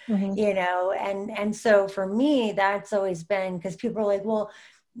for, mm-hmm. You know, and so for me, that's always been, because people are like, well,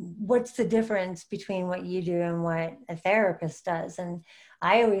 what's the difference between what you do and what a therapist does? And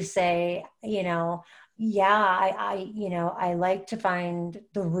I always say, you know, yeah, you know, I like to find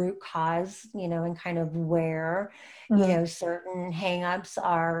the root cause, you know, and kind of where, mm-hmm. you know, certain hangups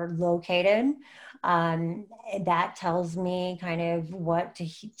are located. That tells me kind of what to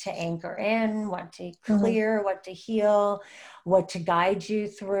anchor in, what to clear, mm-hmm. what to heal, what to guide you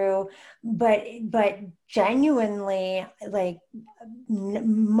through. But genuinely, like,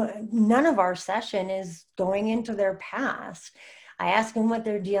 none of our session is going into their past. I ask them what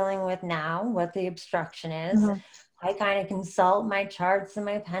they're dealing with now, what the obstruction is. Mm-hmm. I kind of consult my charts and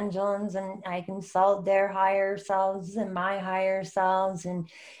my pendulums, and I consult their higher selves and my higher selves. And,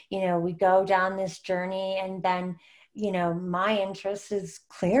 you know, we go down this journey, and then, you know, my interest is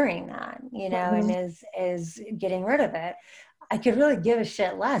clearing that, you know, mm-hmm. and is getting rid of it. I could really give a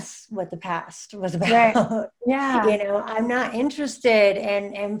shit less what the past was about. Right. Yeah. You know, I'm not interested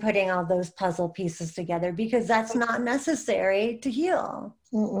in putting all those puzzle pieces together because that's not necessary to heal.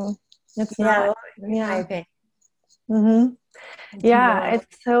 Mm-mm. It's you not. Know, yeah. My opinion. Mm-hmm. Yeah,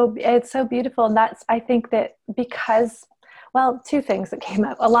 it's so beautiful. And that's, I think that because, well, two things that came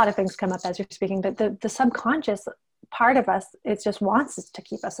up, a lot of things come up as you're speaking, but the subconscious part of us, it just wants us to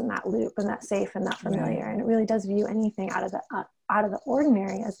keep us in that loop and that safe and that familiar. Right. And it really does view anything out of the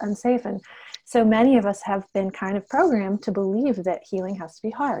ordinary as unsafe. And so many of us have been kind of programmed to believe that healing has to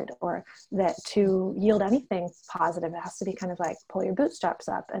be hard, or that to yield anything positive, it has to be kind of like pull your bootstraps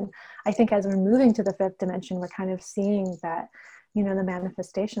up. And I think as we're moving to the fifth dimension, we're kind of seeing that, you know, the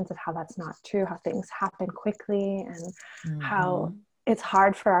manifestations of how that's not true, how things happen quickly, and mm-hmm. how it's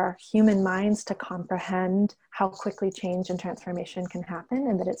hard for our human minds to comprehend how quickly change and transformation can happen,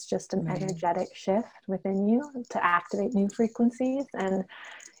 and that it's just an right. energetic shift within you to activate new frequencies, and,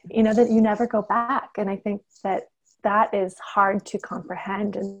 you know, that you never go back. And I think that that is hard to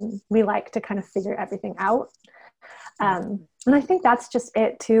comprehend, and we like to kind of figure everything out. And I think that's just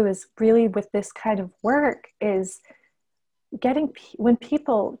it too, is really with this kind of work is when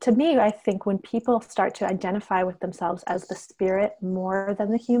people, to me, I think when people start to identify with themselves as the spirit more than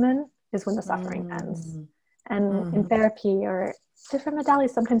the human is when the suffering ends. And in therapy or different modalities,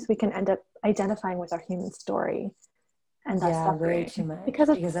 sometimes we can end up identifying with our human story, and that's suffering. Way too much, because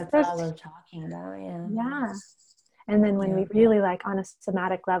that's all we're talking about. Yeah. And then when we really, like, on a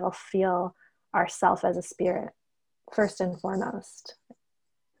somatic level, feel ourself as a spirit first and foremost,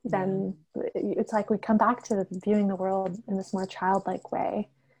 then it's like we come back to viewing the world in this more childlike way,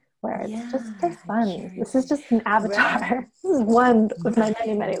 where it's just for fun. This is just an avatar. Right. This is one of my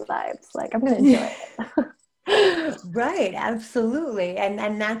many, many lives. Like, I'm going to enjoy it. Right. Absolutely.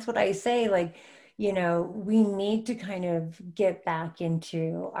 And that's what I say, like, you know, we need to kind of get back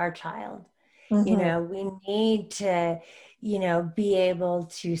into our child. Mm-hmm. You know, we need to, you know, be able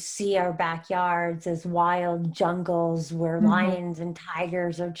to see our backyards as wild jungles where mm-hmm. lions and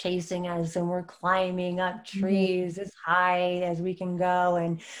tigers are chasing us, and we're climbing up trees mm-hmm. as high as we can go,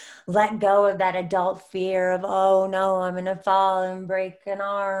 and let go of that adult fear of, oh no, I'm going to fall and break an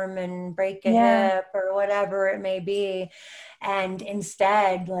arm and break a hip or whatever it may be. And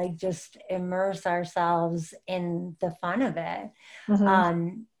instead, like, just immerse ourselves in the fun of it.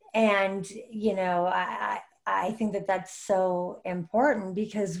 Mm-hmm. And, you know, I think that that's so important,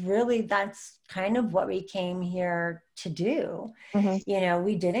 because really that's kind of what we came here to do. Mm-hmm. You know,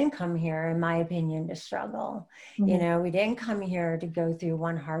 we didn't come here, in my opinion, to struggle. Mm-hmm. You know, we didn't come here to go through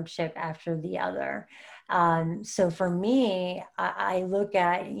one hardship after the other. So for me, I look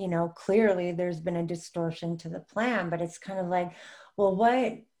at, clearly there's been a distortion to the plan, but it's kind of like, well,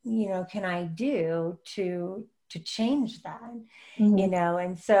 what, can I do to change that?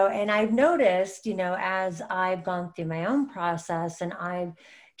 Mm-hmm. And I've noticed, as I've gone through my own process and I've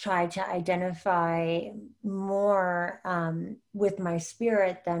tried to identify more with my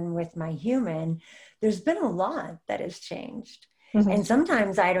spirit than with my human, there's been a lot that has changed. Mm-hmm. And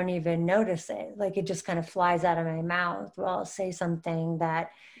sometimes I don't even notice it. Like it just kind of flies out of my mouth. Well, I'll say something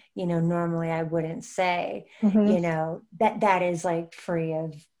that, normally I wouldn't say, Mm-hmm. that is like free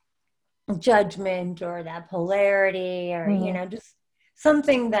of judgment or that polarity or, Mm-hmm. just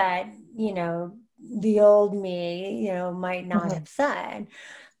something that, the old me, might not Mm-hmm. have said.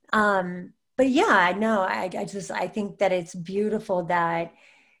 But yeah, no, I think that it's beautiful that,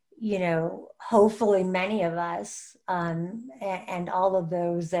 hopefully many of us, and all of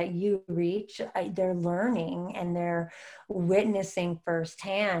those that you reach, they're learning and they're witnessing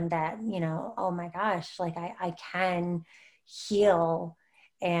firsthand that, oh my gosh, like I can heal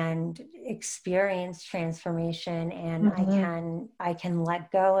and experience transformation, and Mm-hmm. I can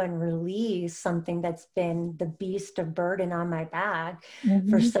let go and release something that's been the beast of burden on my back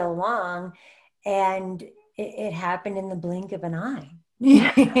for Mm-hmm. so long. And it happened in the blink of an eye.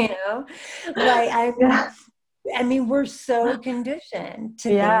 Yeah. Like Yeah. I mean, we're so conditioned to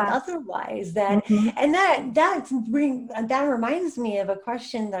think Yeah. otherwise that, Mm-hmm. and that reminds me of a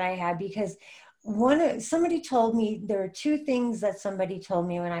question that I had, because somebody told me, there were two things that somebody told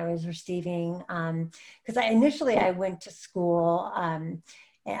me when I was receiving, because I went to school,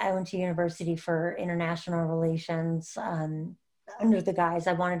 I went to university for international relations, under the guise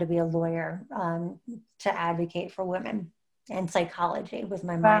I wanted to be a lawyer, to advocate for women, and psychology was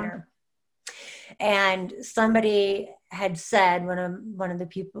my Wow. minor. And somebody had said, one of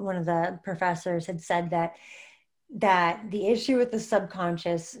the professors had said that the issue with the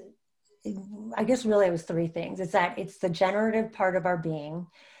subconscious, I guess really it was three things. It's that it's the generative part of our being.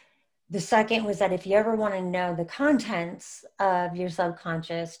 The second was that if you ever want to know the contents of your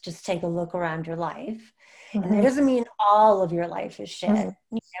subconscious, just take a look around your life. And that Mm-hmm. doesn't mean all of your life is Mm-hmm.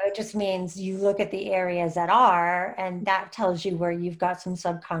 shit. It just means you look at the areas that are, and that tells you where you've got some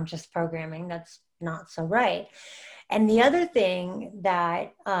subconscious programming that's not so right. And the other thing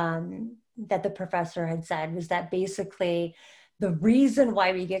that the professor had said was that basically the reason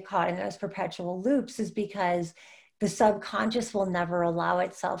why we get caught in those perpetual loops is because the subconscious will never allow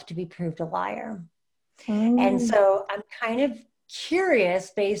itself to be proved a liar. And Mm-hmm. so I'm kind of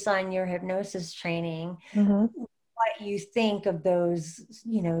curious, based on your hypnosis training, Mm-hmm. what you think of those,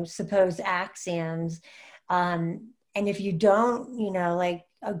 supposed axioms. And if you don't, like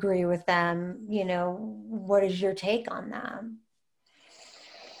agree with them, what is your take on that?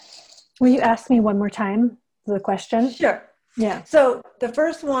 Will you ask me one more time the question? Sure. Yeah. So the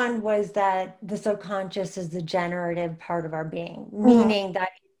first one was that the subconscious is the generative part of our being, Mm-hmm. meaning that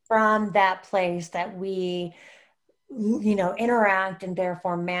from that place that we, interact and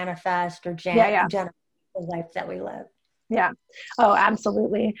therefore manifest or Yeah. Yeah. generate the life that we live. Yeah. Oh,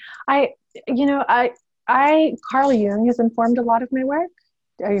 absolutely. I, you know, Carl Jung has informed a lot of my work.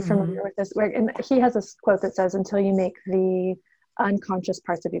 Are you familiar Mm-hmm. with this work? And he has this quote that says, until you make the unconscious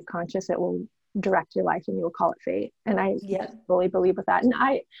parts of you conscious, it will direct your life and you will call it fate. And I Yeah. just fully believe with that. And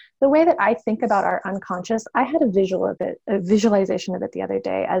the way that I think about our unconscious, I had a visualization of it the other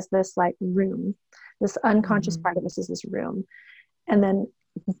day as this like room. This unconscious Mm-hmm. part of us is this room. And then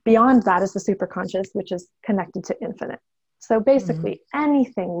beyond that is the superconscious, which is connected to infinite. So Mm-hmm. basically,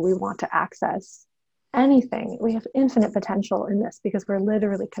 anything we want to access, anything, we have infinite potential in this because we're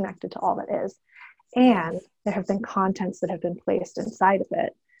literally connected to all that is. And Yes. there have been contents that have been placed inside of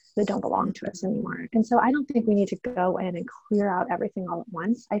it that don't belong to us anymore. And so I don't think we need to go in and clear out everything all at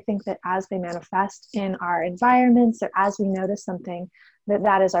once. I think that as they manifest in our environments or as we notice something,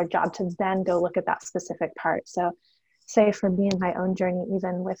 that is our job to then go look at that specific part. So say for me in my own journey,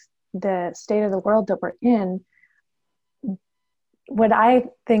 even with the state of the world that we're in, what I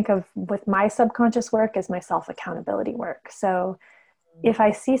think of with my subconscious work is my self accountability work. So if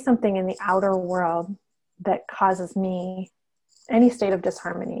I see something in the outer world that causes me any state of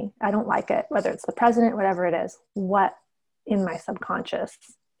disharmony, I don't like it, whether it's the president, whatever it is, what in my subconscious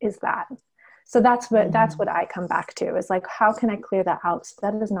is that? So that's Mm-hmm. what I come back to is like, how can I clear that out? So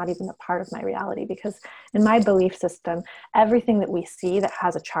that is not even a part of my reality, because in my belief system, everything that we see that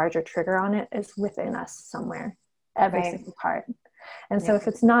has a charge or trigger on it is within us somewhere, every Right. single part. And so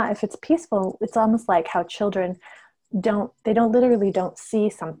Yeah. if it's peaceful, it's almost like how children, literally don't see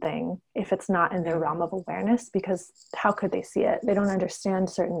something if it's not in their realm of awareness, because how could they see it? They don't understand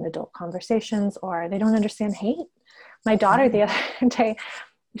certain adult conversations, or they don't understand hate. My daughter the other day,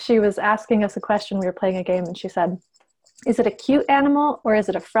 she was asking us a question. We were playing a game and she said, is it a cute animal or is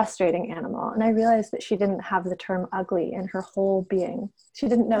it a frustrating animal? And I realized that she didn't have the term ugly in her whole being. She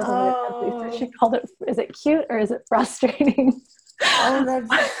didn't know the word ugly. So she called it, is it cute or is it frustrating? Oh,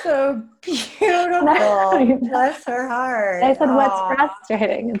 that's so beautiful. Bless her heart. I said, what's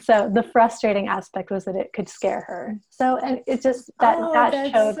frustrating? And so the frustrating aspect was that it could scare her. So, and it just, that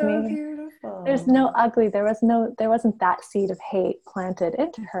showed so me beautiful. there's no ugly. There wasn't that seed of hate planted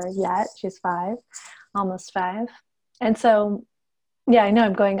into her yet. She's 5, almost 5. And so, yeah, I know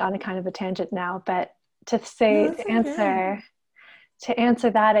I'm going on a kind of a tangent now, but to answer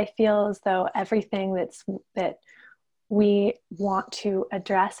that, I feel as though everything that we want to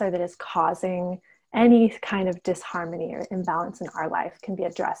address, or that is causing any kind of disharmony or imbalance in our life, can be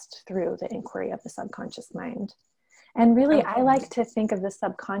addressed through the inquiry of the subconscious mind. And really, I like to think of the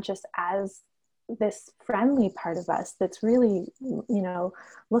subconscious as this friendly part of us that's really,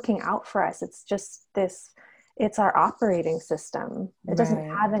 looking out for us. It's just it's our operating system. It doesn't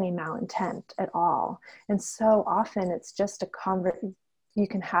have any malintent at all. And so often it's just you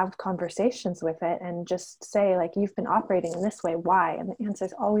can have conversations with it and just say, like, you've been operating in this way, why? And the answer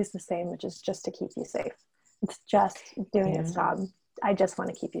is always the same, which is just to keep you safe. It's just doing its job. I just want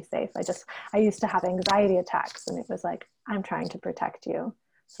to keep you safe. I used to have anxiety attacks, and it was like, I'm trying to protect you.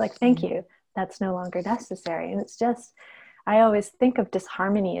 It's like, thank you. That's no longer necessary. And it's just, I always think of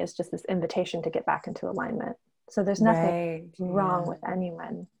disharmony as just this invitation to get back into alignment. So there's nothing wrong with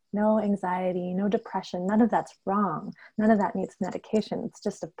anyone. No anxiety, no depression, none of that's wrong. None of that needs medication. It's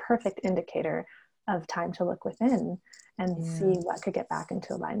just a perfect indicator of time to look within and see what could get back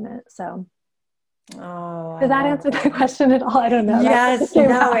into alignment. So does that answer the question at all? I don't know. Yes,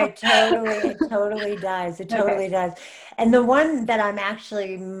 no, it totally does. It totally does. And the one that I'm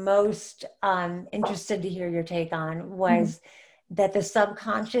actually most interested to hear your take on was that the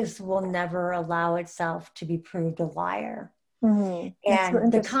subconscious will never allow itself to be proved a liar. And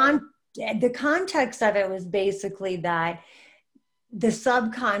the context of it was basically that the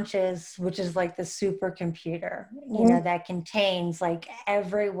subconscious, which is like the supercomputer, that contains like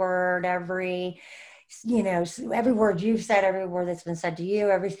every word, every word you've said, every word that's been said to you,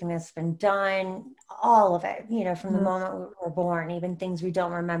 everything that's been done, all of it, from the moment we were born, even things we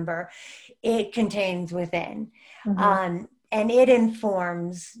don't remember, it contains within. And it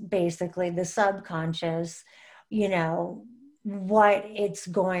informs basically the subconscious, what it's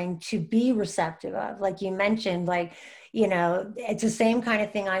going to be receptive of. Like you mentioned, like, it's the same kind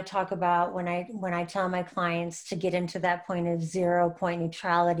of thing I talk about when I tell my clients to get into that point of 0 point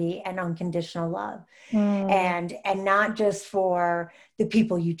neutrality and unconditional love. And not just for the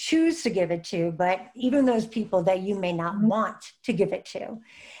people you choose to give it to, but even those people that you may not want to give it to.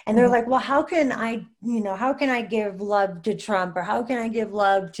 And they're like, well, how can I give love to Trump, or how can I give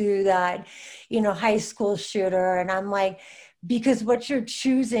love to that, high school shooter? And I'm like, because what you're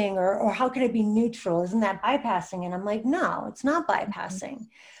choosing, or how can it be neutral? Isn't that bypassing? And I'm like, no, it's not bypassing.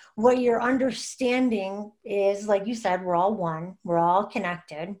 What you're understanding is, like you said, we're all one, we're all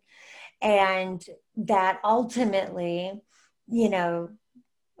connected. And that ultimately,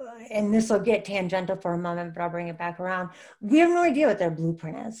 and this will get tangential for a moment, but I'll bring it back around. We have no idea what their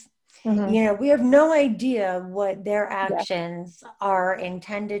blueprint is. We have no idea what their actions are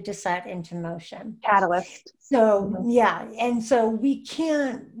intended to set into motion. Catalyst. So, and so we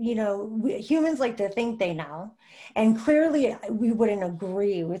can't, humans like to think they know, and clearly we wouldn't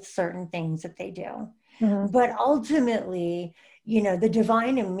agree with certain things that they do. But ultimately, the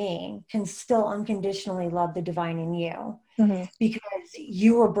divine in me can still unconditionally love the divine in you, because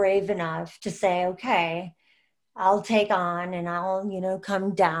you were brave enough to say, okay, I'll take on, and I'll,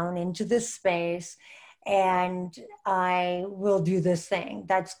 come down into this space, and I will do this thing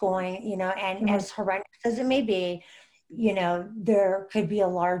that's going, and as horrendous as it may be, there could be a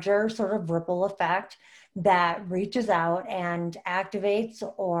larger sort of ripple effect that reaches out and activates,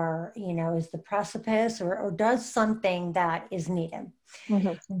 or, is the precipice, or does something that is needed.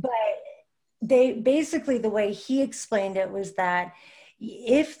 But they basically, the way he explained it was that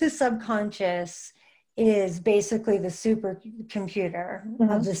if the subconscious is basically the supercomputer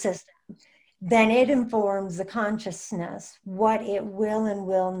of the system, then it informs the consciousness what it will and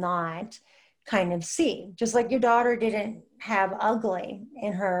will not kind of see, just like your daughter didn't have ugly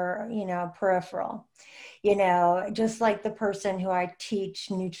in her, peripheral, just like the person who I teach,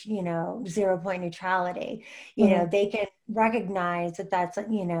 0 point neutrality, they can recognize that that's,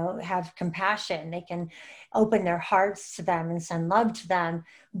 have compassion. They can open their hearts to them and send love to them,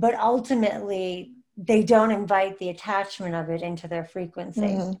 but ultimately they don't invite the attachment of it into their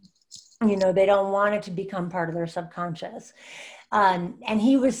frequency. They don't want it to become part of their subconscious. And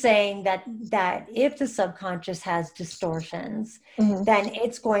he was saying that if the subconscious has distortions, then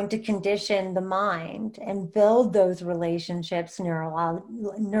it's going to condition the mind and build those relationships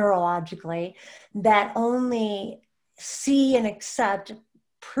neurologically that only see and accept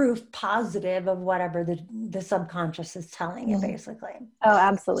proof positive of whatever the subconscious is telling you, basically. Oh,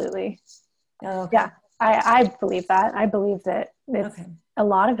 absolutely. Okay. Yeah, I believe that. I believe that it's, a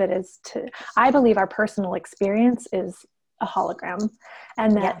lot of it is I believe our personal experience is a hologram,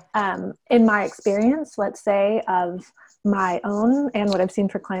 and that in my experience, let's say, of my own and what I've seen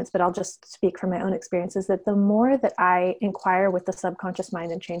for clients, but I'll just speak from my own experiences, that the more that I inquire with the subconscious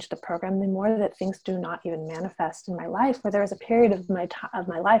mind and change the program, the more that things do not even manifest in my life. Where there was a period of my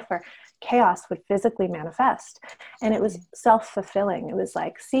life where chaos would physically manifest, and it was self-fulfilling. It was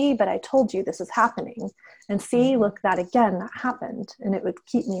like, see, but I told you this is happening, and see, look, that again, that happened, and it would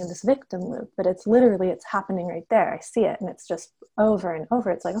keep me in this victim loop. But it's happening right there. I see it, and it's just over and over.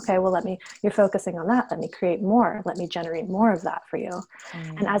 It's like, okay, well, you're focusing on that. Let me create more. Let me generate more of that for you.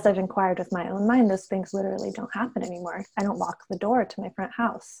 And as I've inquired with my own mind, those things literally don't happen anymore. I don't lock the door to my front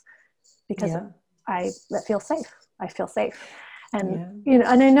house because I feel safe. I feel safe. And, and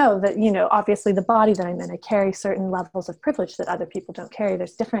I know that, obviously the body that I'm in, I carry certain levels of privilege that other people don't carry.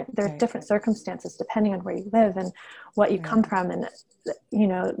 There's different circumstances depending on where you live and what you come from. And,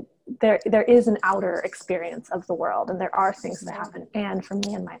 there is an outer experience of the world, and there are things that happen. And for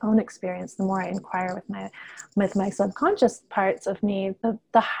me, in my own experience, the more I inquire with my subconscious parts of me, the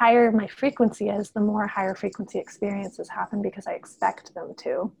higher my frequency is, the more higher frequency experiences happen because I expect them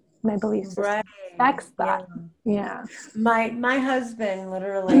to. My belief system expects that. Yeah. My husband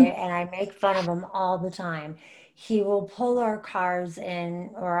literally, and I make fun of him all the time, he will pull our cars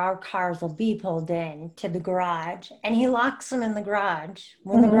in, or our cars will be pulled in to the garage, and he locks them in the garage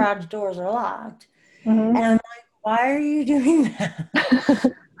when the garage doors are locked. And I'm like, why are you doing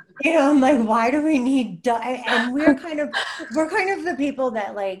that? I'm like, why do we need and we're kind of the people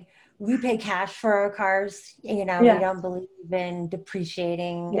that, like, we pay cash for our cars. We don't believe in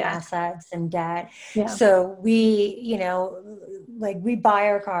depreciating assets and debt. So we, like, we buy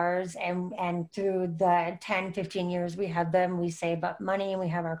our cars, and through the 10, 15 years we have them, we save up money, and we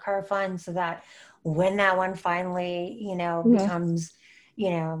have our car fund so that when that one finally, becomes,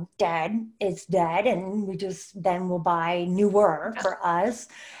 dead, it's dead. And then we'll buy newer for us.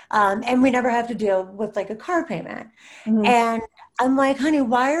 And we never have to deal with, like, a car payment. And I'm like, honey,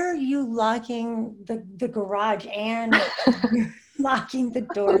 why are you locking the garage and you're locking the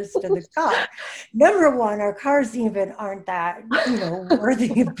doors to the car? Number one, our cars even aren't that,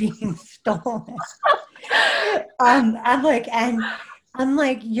 worthy of being stolen. I'm like,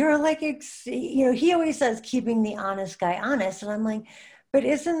 you're like, he always says keeping the honest guy honest. And I'm like, but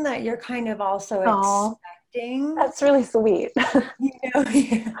isn't that you're kind of also expecting? That's really sweet. And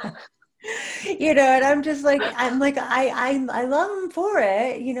I'm just like, I love him for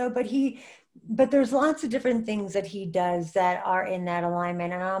it, but there's lots of different things that he does that are in that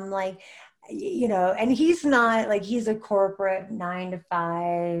alignment. And I'm like, and he's not like, he's a corporate 9 to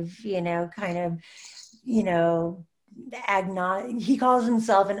 5, kind of, he calls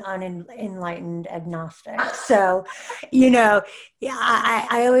himself an unenlightened agnostic. So,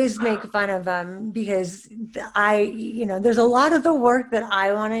 I always make fun of him because there's a lot of the work that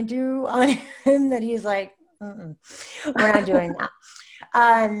I want to do on him that he's like, we're not doing that.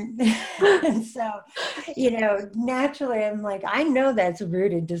 And so, naturally I'm like, I know that's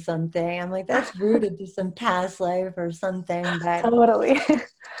rooted to something. I'm like, that's rooted to some past life or something. But totally.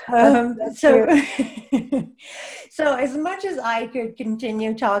 So as much as I could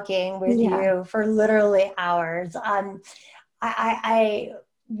continue talking with you for literally hours, I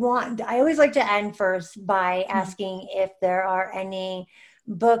always like to end first by asking if there are any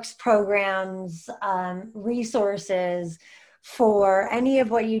books, programs, resources for any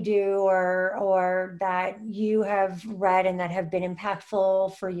of what you do, or that you have read and that have been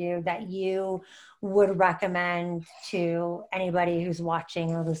impactful for you, that you would recommend to anybody who's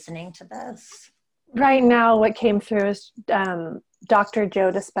watching or listening to this. Right now, what came through is Dr.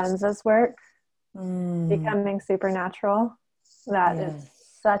 Joe Dispenza's work, Becoming Supernatural. That is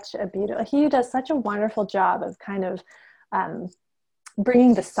such a beautiful, he does such a wonderful job of kind of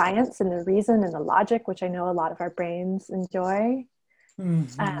bringing the science and the reason and the logic, which I know a lot of our brains enjoy.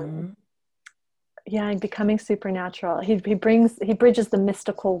 Mm-hmm. Yeah, and becoming supernatural. He bridges the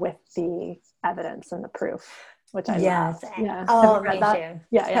mystical with the evidence and the proof, which I love. Yes. Yeah. Have you Oh, read me that? too.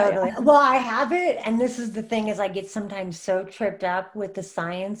 Yeah. Totally. Well, I have it. And this is the thing is I get sometimes so tripped up with the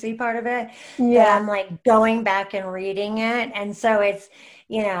sciencey part of it that Yeah. I'm like going back and reading it. And so it's,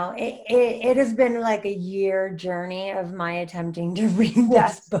 it has been like a year journey of my attempting to read this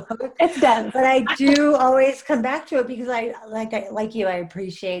Yes. book. It's dense. But I do always come back to it because like you, I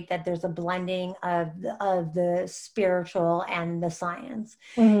appreciate that there's a blending of the spiritual and the science.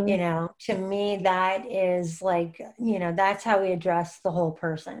 Mm-hmm. To me, that is like, that's how we address the whole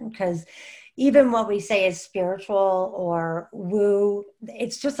person. Because even what we say is spiritual or woo,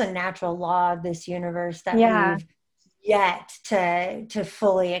 it's just a natural law of this universe that Yeah. we've yet to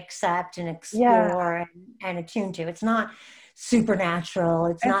fully accept and Yeah. explore and attune to. It's not supernatural.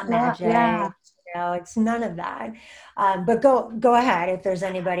 It's It's not not. magic. Yeah. It's none of that. But go ahead if there's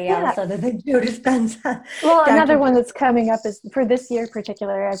anybody Yeah. else other than Joe Dispenza. Well, another Dr. one that's coming up is for this year,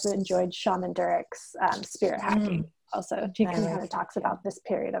 particularly, I've enjoyed Shaman Durek's Spirit Hacking. Also, he I kind like of that talks too. about this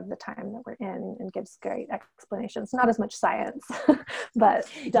period of the time that we're in and gives great explanations. Not as much science, but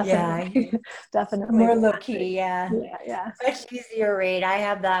Yeah, definitely, definitely. more low key. Yeah. Yeah. Much easier read. I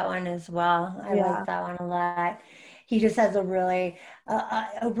have that one as well. I Yeah. like that one a lot. He just has a really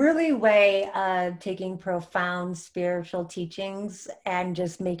way of taking profound spiritual teachings and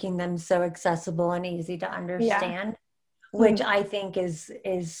just making them so accessible and easy to Yeah. understand, which Mhm. I think is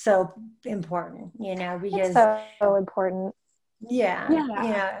so important, It's because so important. yeah,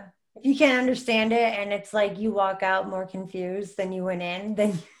 Yeah. if you can't understand it and it's like you walk out more confused than you went in,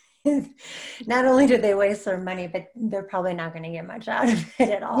 then not only did they waste their money, but they're probably not going to get much out of it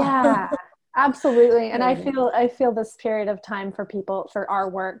at all. Yeah, absolutely. And I Totally. feel this period of time for people for our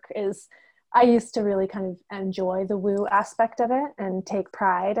work is I used to really kind of enjoy the woo aspect of it and take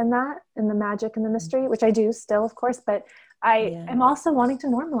pride in that, in the magic and the mystery, which I do still, of course, but I Yeah. am also wanting to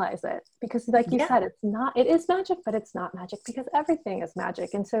normalize it because like you Yeah. said, it is magic, but it's not magic because everything is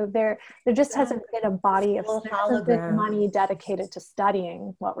magic. And so there just hasn't been a body of, Little there hasn't been hologram. money dedicated to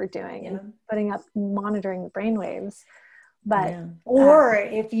studying what we're doing and Yeah. putting up, monitoring the brainwaves. But Yeah. Or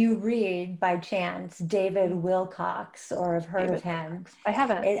if you read by chance David Wilcox or have heard of David, him, I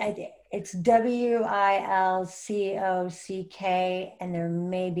haven't. it's Wilcock, and there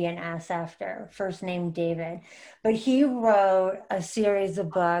may be an S after, first name David. But he wrote a series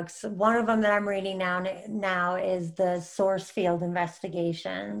of books. One of them that I'm reading now is the Source Field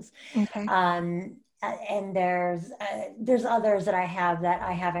Investigations. Okay. And there's others that I have that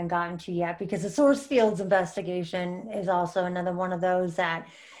I haven't gotten to yet because the source fields investigation is also another one of those that,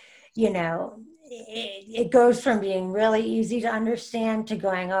 it goes from being really easy to understand to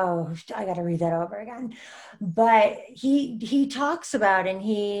going, oh, I got to read that over again. But he talks about, and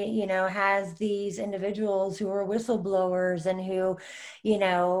he, has these individuals who are whistleblowers and who,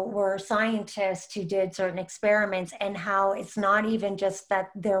 were scientists who did certain experiments, and how it's not even just that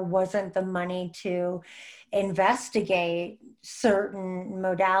there wasn't the money to investigate certain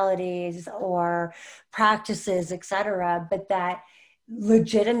modalities or practices, et cetera, but that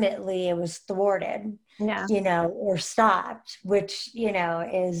legitimately it was thwarted, Yeah. or stopped, which,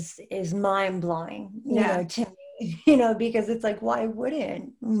 is mind blowing, Yeah. to me, because it's like, why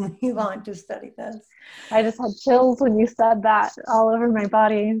wouldn't we want to study this? I just had chills when you said that all over my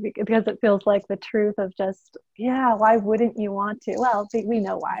body because it feels like the truth of just, yeah, why wouldn't you want to? Well, we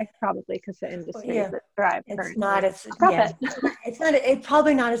know why, probably because the industries Yeah. that thrive It's currently not as profit. it's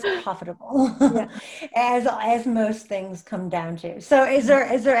probably not as profitable Yeah. as most things come down to. So is there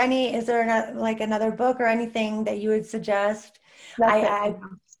like another book or anything that you would suggest? That's it. I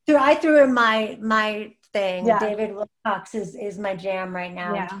I threw in my thing. Yeah. David Wilcox is my jam right now.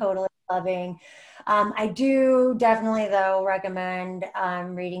 I'm Yeah. totally loving. I do definitely though recommend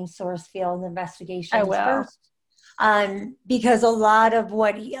reading Source Field I Investigations will. first, because a lot of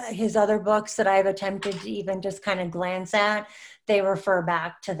what his other books that I've attempted to even just kind of glance at, they refer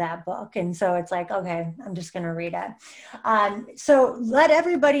back to that book. And so it's like, okay, I'm just going to read it. So let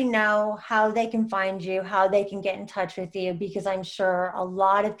everybody know how they can find you, how they can get in touch with you, because I'm sure a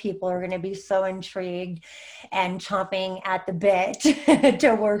lot of people are going to be so intrigued and chomping at the bit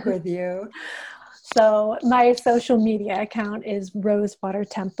to work with you. So my social media account is Rosewater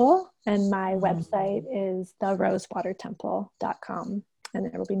Temple, and my website is therosewatertemple.com. And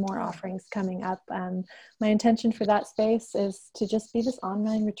there will be more offerings coming up. My intention for that space is to just be this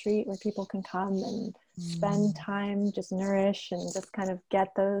online retreat where people can come and spend time, just nourish and just kind of get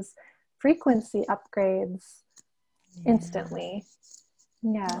those frequency upgrades instantly.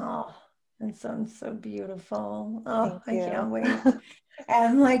 Yeah. Oh, that sounds so beautiful. Thank Oh, I you. can't wait.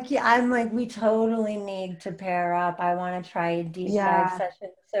 I'm like, we totally need to pair up. I want to try a deep dive Yeah. session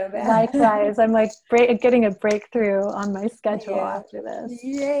so bad. Likewise. I'm like getting a breakthrough on my schedule Yeah. after this.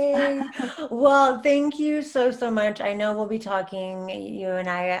 Yay. Well, thank you so, so much. I know we'll be talking, you and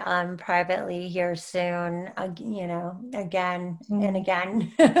I, privately here soon, again and Mm.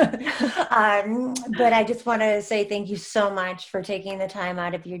 again. But I just want to say thank you so much for taking the time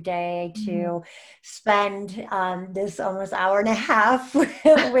out of your day Mm. to spend this almost hour and a half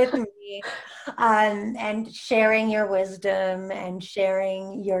with me, and sharing your wisdom and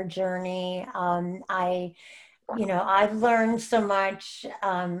sharing your journey. I've learned so much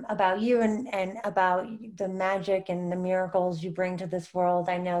about you and about the magic and the miracles you bring to this world.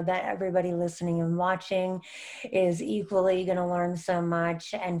 I know that everybody listening and watching is equally going to learn so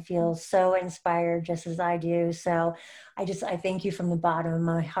much and feel so inspired just as I do. So I thank you from the bottom of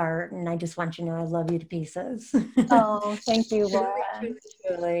my heart. And I just want you to know I love you to pieces. Oh, thank you, Truly, Laura.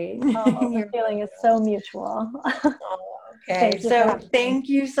 truly, Oh, the You're feeling is so mutual. okay, Thank you for so having me. thank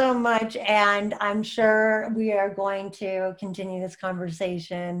you so much. And I'm sure we are going to continue this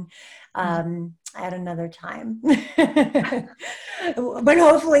conversation at another time. But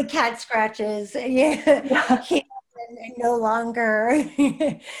hopefully cat scratches, yeah, Yeah. he no longer.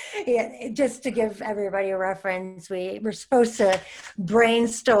 Yeah, just to give everybody a reference, we were supposed to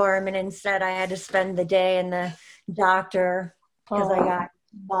brainstorm, and instead I had to spend the day in the doctor because I Oh. got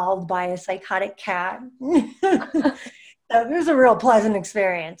mauled by a psychotic cat. So it was a real pleasant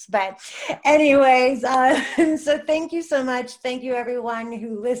experience. But anyways, so thank you so much. Thank you everyone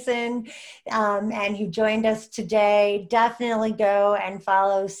who listened and who joined us today. Definitely go and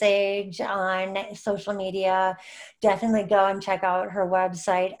follow Saige on social media. Definitely go and check out her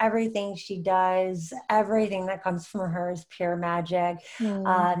website. Everything she does, everything that comes from her is pure magic.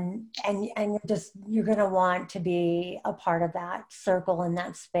 Mm. And you're going to want to be a part of that circle and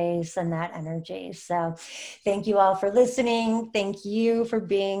that space and that energy. So thank you all for listening. Thank you for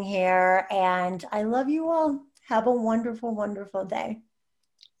being here. And I love you all. Have a wonderful, wonderful day.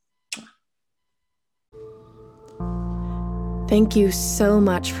 Thank you so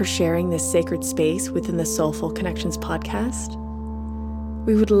much for sharing this sacred space within the Soulful Connections podcast.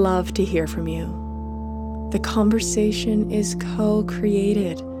 We would love to hear from you. The conversation is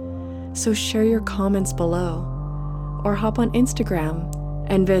co-created, so share your comments below or hop on Instagram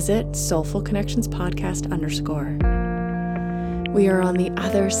and visit Soulful Connections Podcast _. We are on the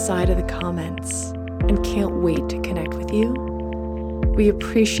other side of the comments and can't wait to connect with you. We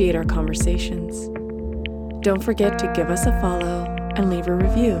appreciate our conversations. Don't forget to give us a follow and leave a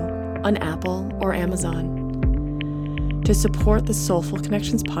review on Apple or Amazon. To support the Soulful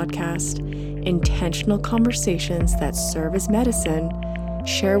Connections podcast, intentional conversations that serve as medicine,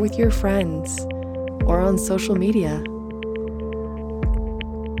 share with your friends or on social media.